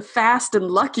combination of fast and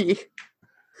lucky.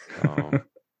 Oh.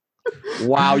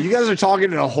 Wow, you guys are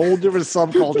talking in a whole different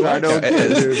subculture. I know, Yeah, it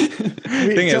is. dude.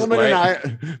 Thing is,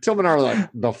 Tillman and I are like,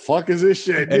 the fuck is this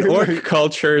shit? In dude?" orc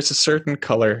cultures, certain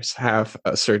colors have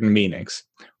certain meanings.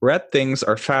 Red things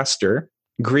are faster.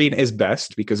 Green is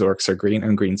best because orcs are green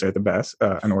and greens are the best,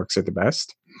 and orcs are the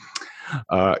best.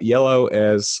 Yellow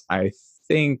is, I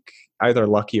think, either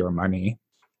lucky or money.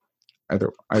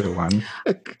 Either one.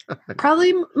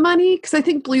 Probably money, because I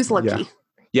think blue's lucky. Yeah.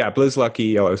 Yeah, blue's lucky,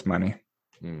 yellow's money.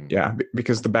 Hmm. Yeah,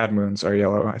 because the bad moons are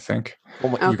yellow, I think. Oh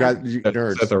my, Okay. you guys, They're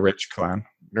nerds, the rich clan.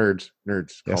 nerds.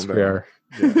 Yes, calm we down. are.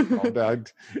 Yeah, calm down.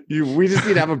 We just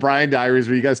need to have a Brian Diaries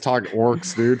where you guys talk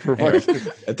orcs, dude. For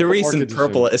fucking The reason edition.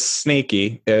 purple is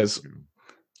sneaky is,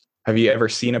 have you ever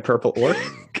seen a purple orc?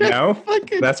 No?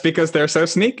 That's because they're so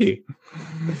sneaky.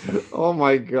 Oh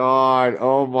my god!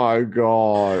 Oh my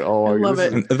god! Oh, I love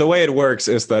this it. is- And the way it works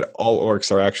is that all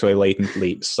orcs are actually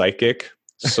latently psychic.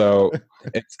 So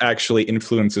it actually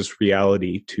influences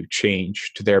reality to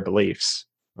change to their beliefs.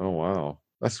 Oh wow!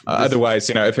 Otherwise,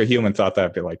 if a human thought that,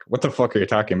 I'd be like, what the fuck are you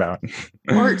talking about?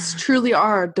 Orcs truly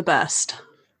are the best.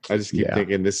 I just keep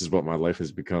thinking this is what my life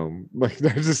has become. Like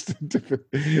this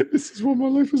is what my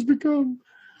life has become.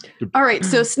 All right,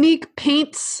 so Sneak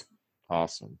paints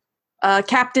Awesome.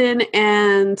 Captain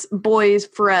and Boys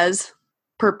Ferez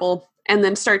purple, and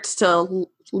then starts to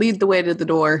lead the way to the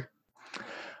door.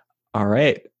 All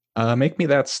right. Make me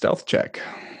that stealth check.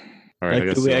 All right.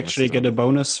 Like, do we actually get a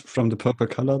bonus from the purple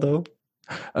color, though?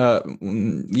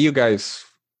 You guys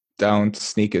don't.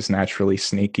 Sneak is naturally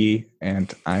sneaky,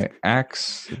 and I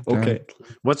Okay.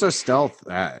 What's our stealth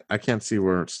at? I can't see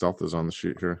where stealth is on the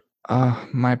sheet here.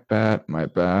 My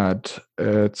bad.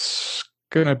 It's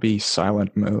gonna be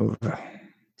silent move.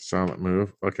 Silent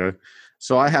move. Okay.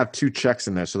 So I have 2 checks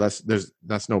in there. So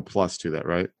that's no plus to that,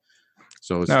 right?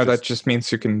 So that just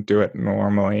means you can do it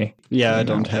normally. Yeah, I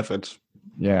don't have it.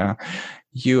 Yeah.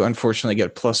 You unfortunately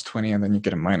get plus 20 and then you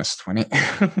get a minus 20.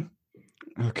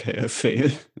 Okay, I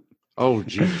failed. Oh,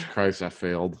 Jesus Christ, I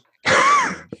failed.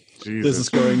 Jesus This is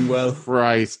going well.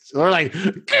 Christ. They're like,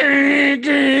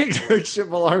 shit,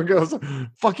 my alarm goes,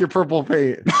 fuck your purple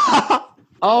paint.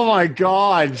 Oh my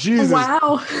God, Jesus.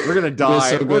 Wow. We're going to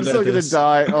die. We're still going to this.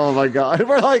 die. Oh my God.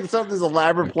 We're like something's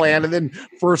elaborate plan. And then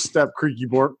first step, creaky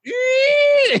board.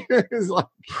 It's like,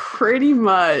 Pretty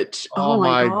much. oh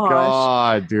my gosh.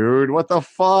 God, dude. What the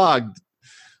fuck?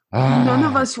 None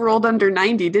of us rolled under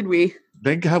 90, did we?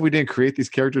 Thank God we didn't create these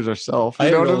characters ourselves.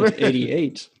 I know what rolled I mean?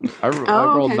 88. I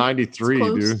rolled okay. 93, It's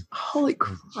close. dude. Holy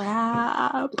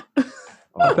crap.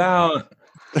 About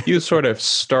you sort of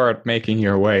start making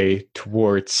your way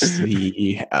towards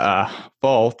the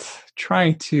vault,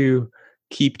 trying to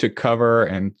keep to cover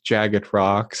and jagged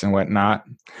rocks and whatnot.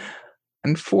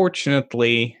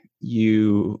 Unfortunately,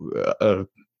 you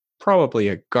probably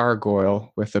a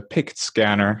gargoyle with a picked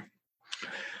scanner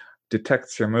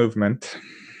detects your movement.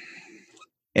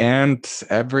 And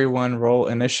everyone roll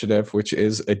initiative, which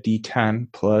is a D10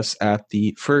 plus at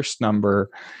the first number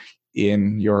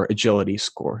in your agility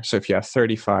score. So if you have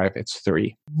 35, it's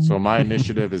 3. So my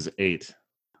initiative is 8.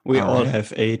 We All all right.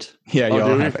 have 8. Yeah, you Oh, all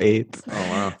do we? have 8. Oh,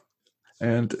 wow.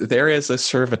 And there is a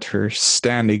servitor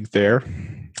standing there.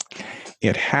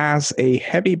 It has a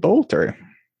heavy bolter,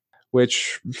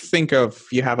 which think of,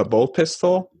 you have a bolt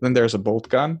pistol, then there's a bolt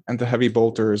gun, and the heavy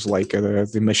bolter is like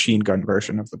the machine gun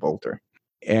version of the bolter.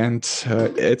 And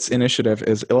its initiative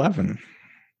is 11.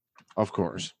 Of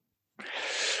course.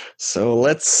 So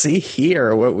let's see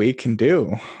here what we can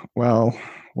do. Well,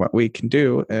 what we can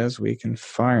do is we can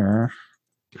fire.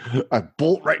 I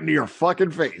bolt right into your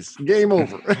fucking face. Game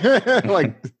over.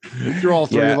 Like, you're all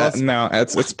 3 of us. No,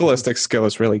 its ballistic skill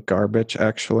is really garbage,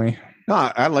 actually. No,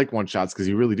 I like one shots because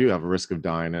you really do have a risk of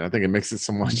dying. And I think it makes it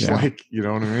so much like, you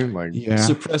know what I mean? Like, Yeah.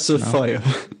 Suppressive fire.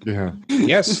 yeah.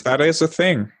 Yes, that is a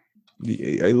thing.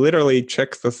 I literally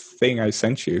checked the thing I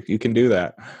sent you. You can do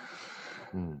that.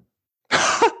 Hmm.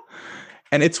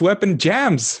 And its weapon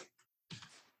jams.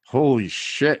 Holy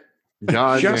shit.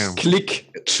 God damn. Just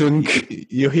Click, chunk.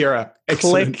 You hear a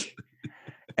Excellent. click.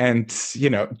 And,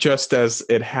 just as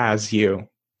it has you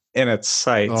in its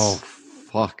sights. Oh,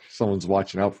 fuck. Someone's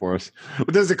watching out for us.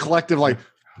 But there's a collective, like,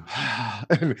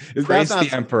 Praise the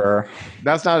Emperor.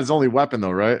 That's not his only weapon,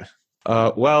 though, right?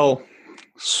 Well,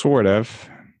 sort of.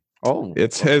 Oh.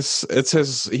 It's his.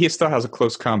 He still has a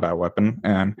close combat weapon,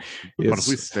 and But if his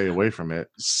we stay away from it.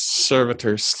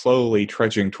 servitor slowly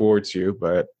trudging towards you,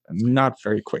 but not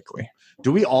very quickly.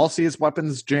 Do we all see his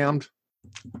weapons jammed?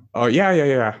 Oh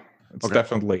yeah. It's Okay.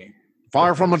 definitely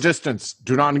Fire from a distance.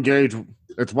 Do not engage.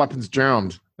 Its weapons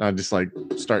jammed. I just like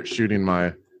start shooting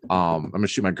my. I'm gonna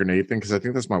shoot my grenade thing because I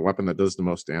think that's my weapon that does the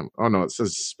most damage. Oh no, it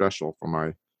says special for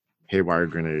my haywire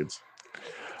grenades,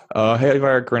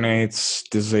 haywire grenades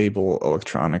disable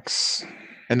electronics.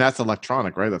 and that's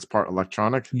electronic, right? That's part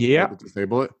electronic. Yeah. To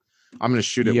disable it. I'm gonna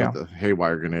shoot it Yeah. with a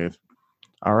haywire grenade.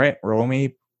 All right, roll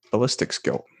me ballistic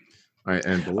skill. All right,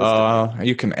 and ballistic.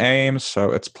 You can aim,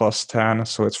 so it's plus 10,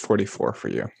 so it's 44 for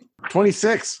you.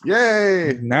 26.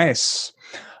 Yay! Nice.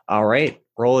 All right,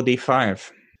 roll a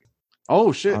d5.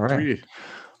 Oh shit! All right. 3.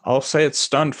 I'll say it's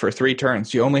stunned for 3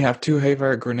 turns. You only have 2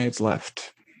 haywire grenades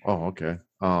left. Oh, okay.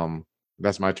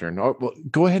 That's my turn. Oh, well,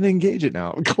 go ahead and engage it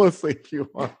now closely if you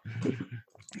want.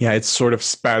 Yeah, it's sort of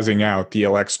spazzing out. The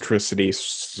electricity,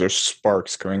 there's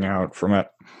sparks going out from it.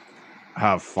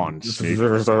 Have fun, Snake.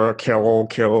 There's a kill.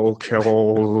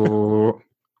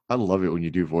 I love it when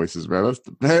you do voices, man. That's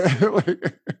the best.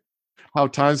 Like, how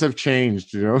times have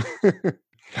changed, you know.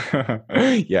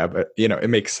 Yeah, but it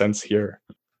makes sense here.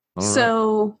 All right.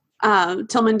 So,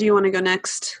 Tillman, do you want to go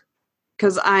next?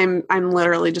 Because I'm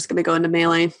literally just going to go into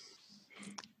melee.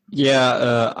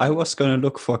 I was gonna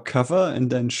look for cover and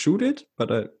then shoot it,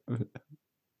 but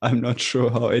I'm not sure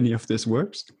how any of this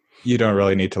works. You don't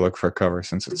really need to look for cover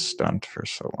since it's stunned for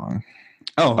so long.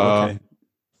 Oh, okay.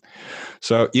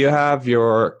 So you have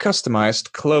your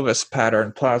customized Clovis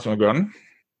pattern plasma gun,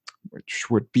 which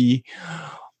would be,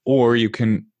 or you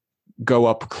can go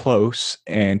up close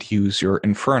and use your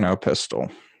Inferno pistol.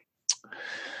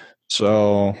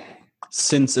 So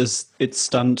Since it's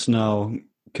stunned now,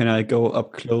 can I go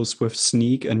up close with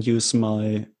sneak and use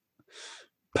my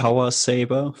power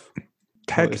saber?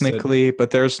 technically,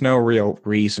 but there's no real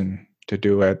reason to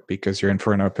do it because your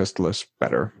Inferno pistol is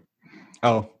better.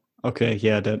 Oh, okay.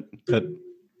 Yeah, that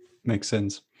makes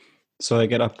sense. So I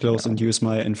get up close and use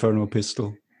my Inferno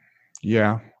pistol.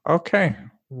 Yeah. Okay.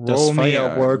 Does Roll me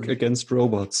fire work against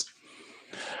robots?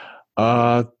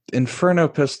 Inferno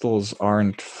pistols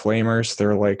aren't flamers.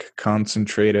 They're like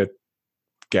concentrated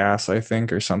gas, I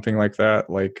think, or something like that.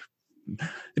 Like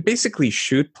they basically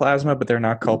shoot plasma, but they're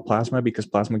not called plasma because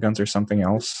plasma guns are something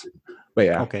else. But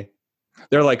yeah, Okay.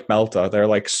 they're like Melta. They're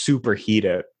like super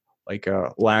heated, like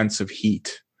a lance of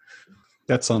heat.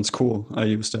 That sounds cool. I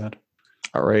use that.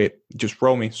 All right, just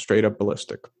roll me straight up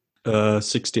ballistic.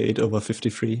 68 over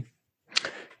 53.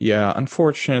 Yeah,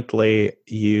 unfortunately,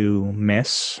 you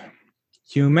miss.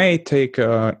 You may take,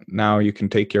 now you can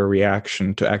take your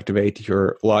reaction to activate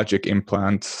your logic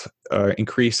implant,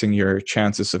 increasing your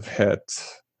chances of hit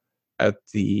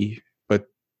but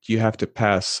you have to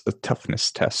pass a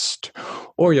toughness test,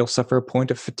 or you'll suffer a point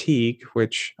of fatigue,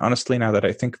 which, honestly, now that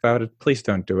I think about it, please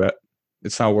don't do it.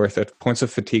 It's not worth it. Points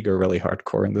of fatigue are really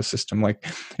hardcore in the system. Like,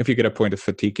 if you get a point of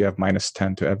fatigue, you have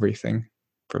 -10 to everything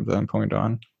from that point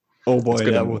on. Oh boy, It's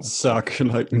good that in- would suck.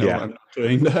 Like, no, Yeah. I'm not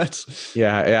doing that.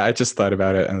 Yeah, I just thought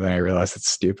about it, and then I realized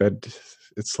it's stupid.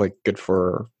 It's like good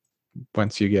for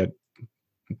once you get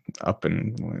up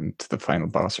and into the final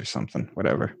boss or something,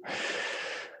 whatever.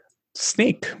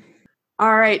 Sneak.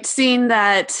 All right, seeing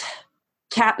that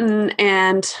Captain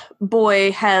and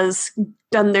Boy has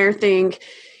done their thing,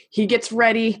 he gets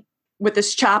ready with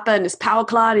his choppa and his power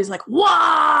claw. He's like,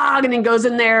 "Wah!" and then goes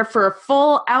in there for a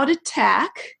full out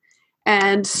attack.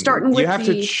 And starting with You have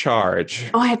to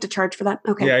charge. Oh, I have to charge for that?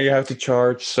 Okay. Yeah, you have to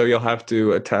charge, so you'll have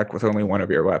to attack with only one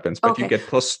of your weapons, but you Okay. get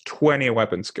 +20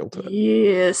 weapon skill to it.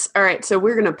 Yes. All right, so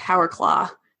we're going to power claw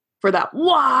for that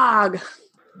wog.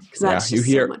 Yeah, you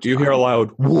hear a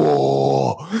loud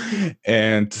whoa,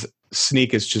 and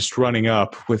Sneak is just running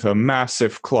up with a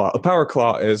massive claw. A power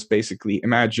claw is basically,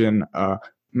 imagine a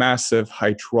massive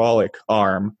hydraulic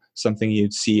arm, something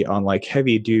you'd see on like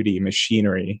heavy duty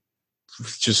machinery.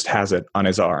 Just has it on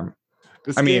his arm.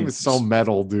 This I game mean, is so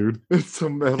metal, dude. It's so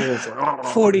metal. It's like,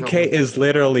 40K is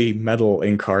literally metal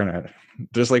incarnate.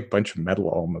 There's like a bunch of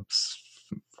metal elements.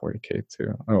 40K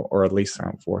too, or at least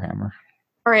around Warhammer.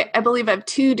 All right, I believe I have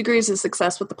 2 degrees of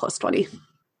success with the +20.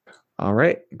 All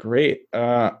right, great.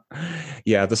 Yeah,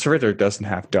 the Ritter doesn't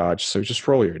have dodge, so just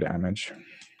roll your damage.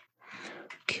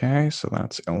 Okay, so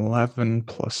that's 11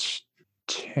 plus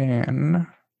 10.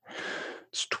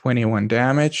 It's 21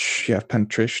 damage. You have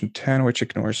penetration 10, which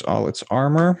ignores all its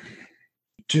armor.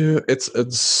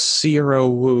 It's 0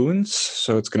 wounds,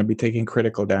 so it's going to be taking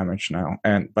critical damage now.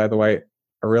 And by the way,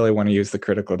 I really want to use the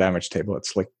critical damage table.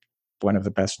 It's like one of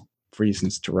the best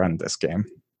reasons to run this game.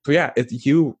 So yeah,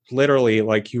 you literally,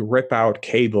 like, you rip out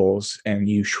cables and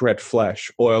you shred flesh.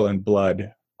 Oil and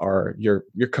blood you're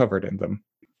covered in them.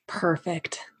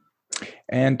 Perfect.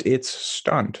 And it's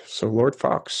stunned. So Lord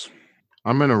Fox.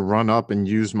 I'm going to run up and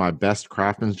use my best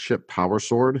craftsmanship power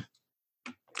sword.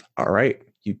 All right.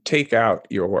 You take out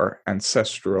your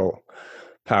ancestral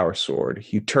power sword.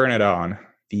 You turn it on.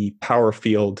 The power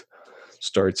field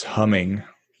starts humming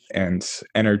and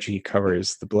energy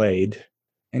covers the blade.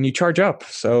 And you charge up.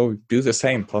 So do the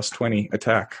same, +20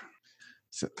 attack.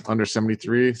 Under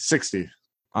 73, 60.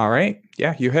 All right.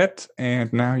 Yeah, you hit.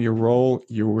 And now you roll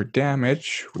your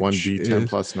damage. 1d10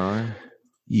 plus 9.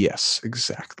 Yes,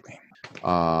 exactly.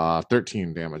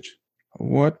 13 damage.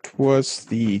 What was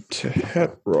the to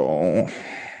hit roll?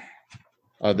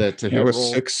 The to hit It was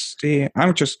roll. 60.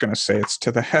 I'm just going to say it's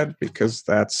to the head because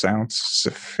that sounds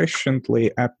sufficiently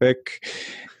epic.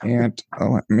 And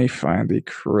let me find the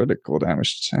critical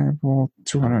damage table.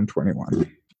 221.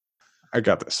 I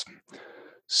got this.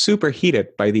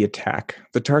 Superheated by the attack,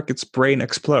 the target's brain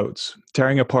explodes,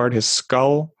 tearing apart his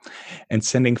skull and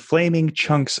sending flaming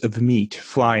chunks of meat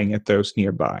flying at those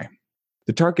nearby.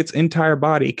 The target's entire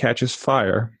body catches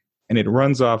fire, and it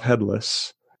runs off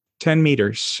headless, 10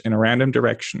 meters in a random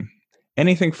direction.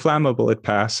 Anything flammable it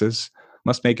passes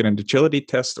must make an agility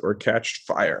test or catch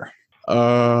fire.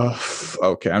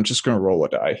 Okay, I'm just going to roll a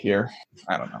die here.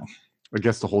 I don't know. I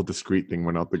guess the whole discreet thing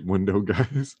went out the window,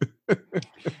 guys.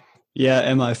 Yeah,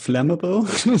 am I flammable?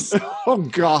 Oh,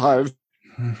 God.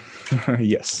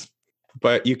 Yes.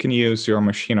 But you can use your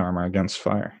machine armor against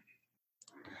fire.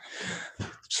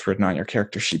 It's written on your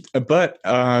character sheet. But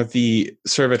the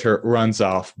servitor runs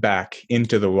off back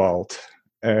into the vault,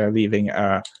 leaving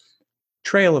a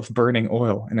trail of burning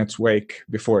oil in its wake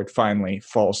before it finally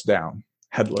falls down,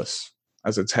 headless,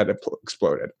 as its head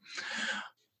exploded.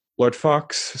 Lord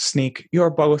Fox, Sneak,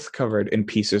 you're both covered in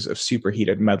pieces of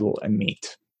superheated metal and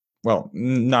meat. Well,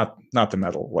 not the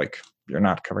metal, like you're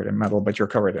not covered in metal, but you're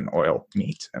covered in oil,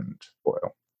 meat, and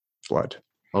oil, blood.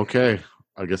 Okay.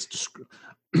 I guess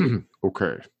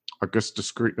okay. I guess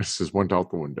discreetness has went out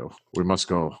the window. We must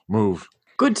go. Move.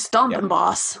 Good stomping,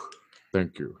 boss.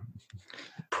 Thank you.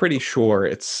 Pretty sure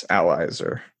its allies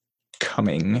are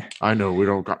coming. I know we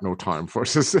don't got no time for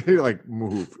us to say, like,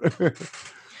 move.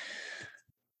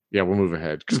 Yeah, we'll move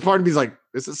ahead. Because part of me's like,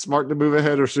 is it smart to move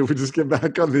ahead, or should we just get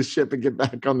back on this ship and get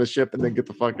back on the ship and then get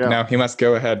the fuck out? No, he must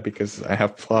go ahead because I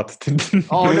have plot to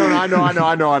Oh, no, I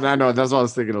know. That's what I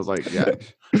was thinking. I was like, yeah.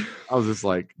 I was just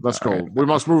like, let's go. All right. We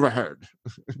must move ahead.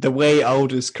 The way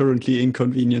out is currently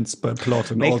inconvenienced by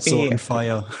plot and Make also me- on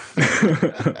fire.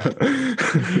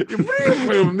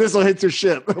 Boom, this will hit your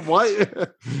ship.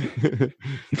 What?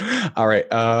 All right,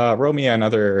 roll me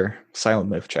another silent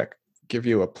move check. Give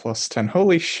you a +10.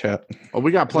 Holy shit. Oh,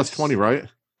 we got plus 20, right?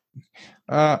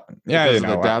 Yeah, Because you of the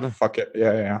know what? data? Fuck it.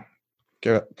 Yeah.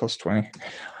 Give it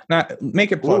 +20.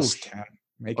 Make it +10.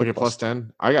 Make Okay, it plus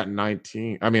 10. I got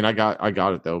 19. I mean, I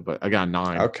got it though, but I got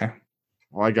 9. Okay.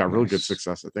 Well, I got real good Nice.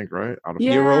 success, I think, right? Out of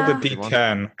Yeah. You rolled a Yeah.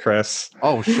 D10, Chris.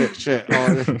 Oh shit.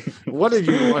 Oh, what did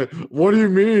you? What do you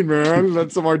mean, man?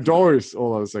 That's our doors.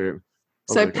 Hold on a second.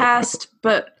 So I Okay. passed,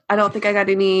 but I don't think I got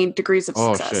any degrees of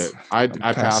Oh success. shit! I I'm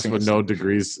passed passing with this. no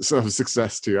degrees of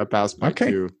success too. I passed by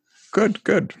Okay. 2.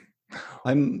 Good.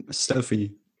 I'm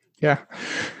stealthy. Yeah.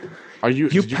 Are you?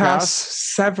 You did you pass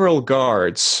several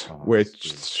guards, Oh,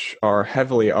 which are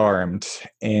heavily armed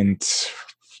and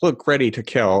look ready to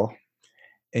kill,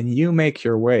 and you make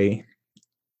your way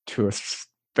to a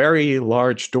very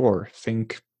large door.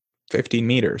 Think 15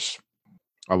 meters.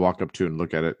 I walk up to it and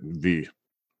look at it. V.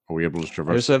 Are we able to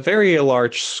traverse? There's a very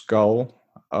large skull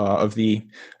of the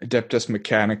Adeptus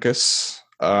Mechanicus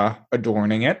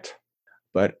adorning it,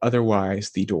 but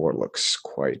otherwise the door looks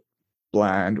quite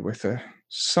bland with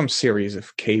some series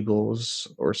of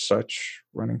cables or such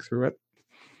running through it.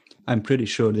 I'm pretty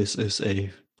sure this is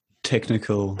a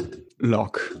technical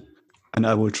lock, and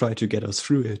I will try to get us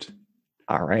through it.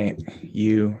 All right,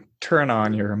 you turn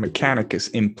on your Mechanicus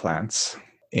implants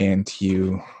and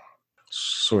you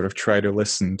sort of try to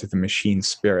listen to the machine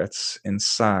spirits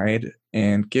inside,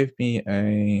 and give me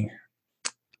a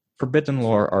Forbidden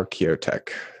Lore Archaeotech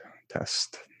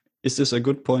test. Is this a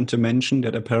good point to mention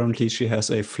that apparently she has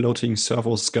a floating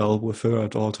servo skull with her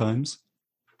at all times?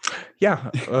 Yeah,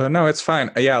 no, it's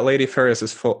fine. Yeah, Lady Ferris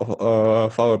is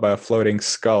followed by a floating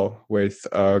skull with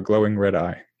a glowing red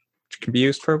eye, which can be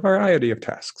used for a variety of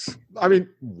tasks. I mean,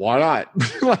 why not?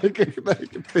 like it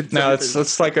fits No, everything.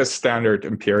 it's like a standard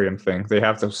Imperium thing. They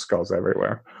have those skulls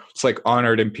everywhere. It's like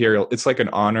honored Imperial. It's like an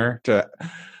honor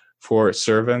for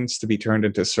servants to be turned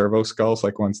into servo skulls,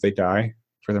 like once they die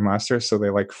for their masters. So they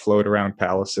like float around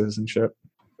palaces and shit.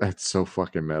 That's so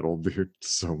fucking metal, dude.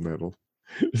 So metal.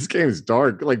 This game is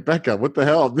dark. Like Becca, what the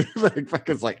hell? Like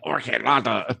Becca's like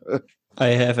Orchilata. I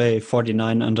have a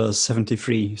 49 under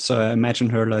 73, so I imagine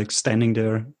her like standing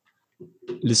there,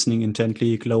 listening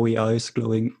intently, glowy eyes,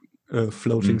 glowing,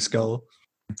 floating skull.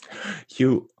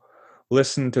 You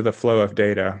listen to the flow of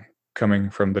data coming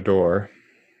from the door,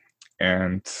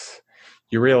 and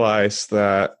you realize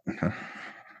that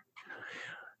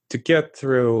to get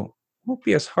through won't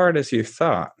be as hard as you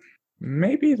thought.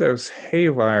 Maybe those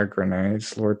haywire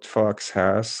grenades Lord Fox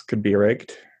has could be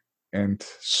rigged and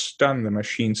stun the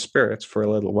machine spirits for a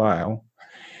little while,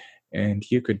 and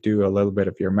you could do a little bit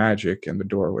of your magic and the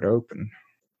door would open.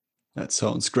 That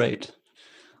sounds great.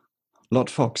 Lord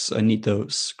Fox, I need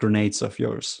those grenades of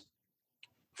yours.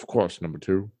 Of course, number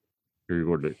 2. Here you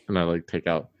go, Dick. And I like take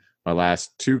out my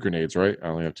last 2 grenades, right? I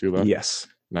only have 2 left. Yes,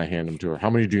 And I hand them to her. How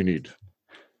many do you need?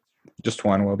 just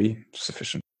one will be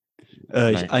sufficient.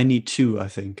 Nice. I need 2, I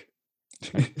think.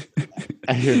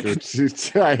 I hand her 2.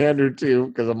 I hand her 2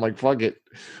 because I'm like, fuck it.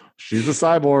 She's a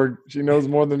cyborg. She knows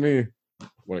more than me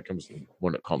when it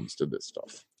comes to this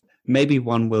stuff. Maybe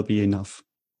 1 will be enough.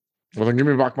 Well, then give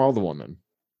me back my other one then.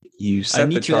 You set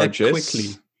the need to act charges.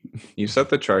 quickly. You set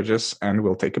the charges, and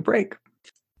we'll take a break.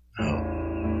 Oh,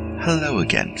 hello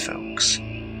again, folks.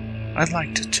 I'd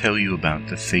like to tell you about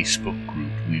the Facebook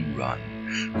group we run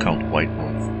called White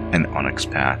Wolf and Onyx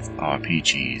Path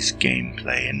RPGs,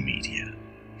 Gameplay, and Media.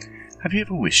 Have you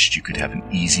ever wished you could have an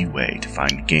easy way to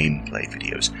find gameplay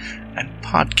videos and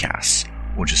podcasts,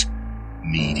 or just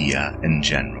media in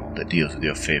general that deals with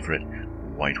your favorite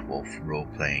White Wolf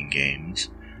role-playing games?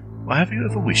 Or have you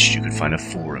ever wished you could find a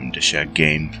forum to share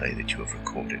gameplay that you have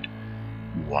recorded?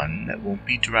 One that won't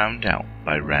be drowned out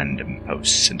by random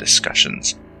posts and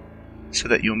discussions, so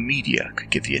that your media could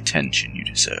get the attention you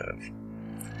deserve.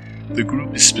 The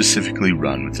group is specifically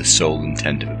run with the sole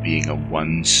intent of it being a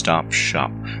one-stop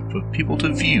shop for people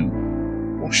to view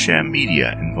or share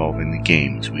media involving the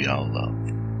games we all love.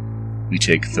 We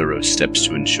take thorough steps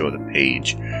to ensure the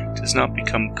page does not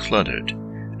become cluttered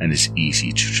and is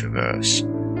easy to traverse.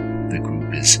 The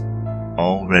group is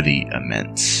already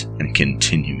immense and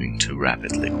continuing to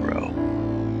rapidly grow,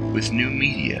 with new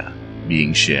media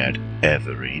being shared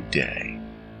every day.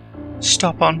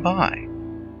 Stop on by.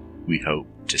 We hope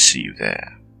to see you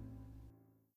there.